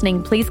 for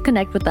listening. Please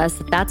connect with us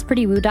at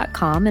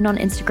that'sprettywoo.com and on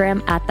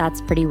Instagram at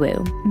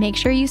that'sprettywoo. Make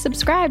sure you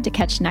subscribe to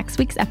catch next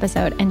week's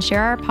episode and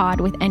share our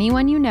pod with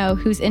anyone you know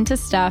who's into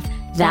stuff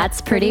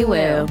that's pretty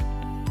woo.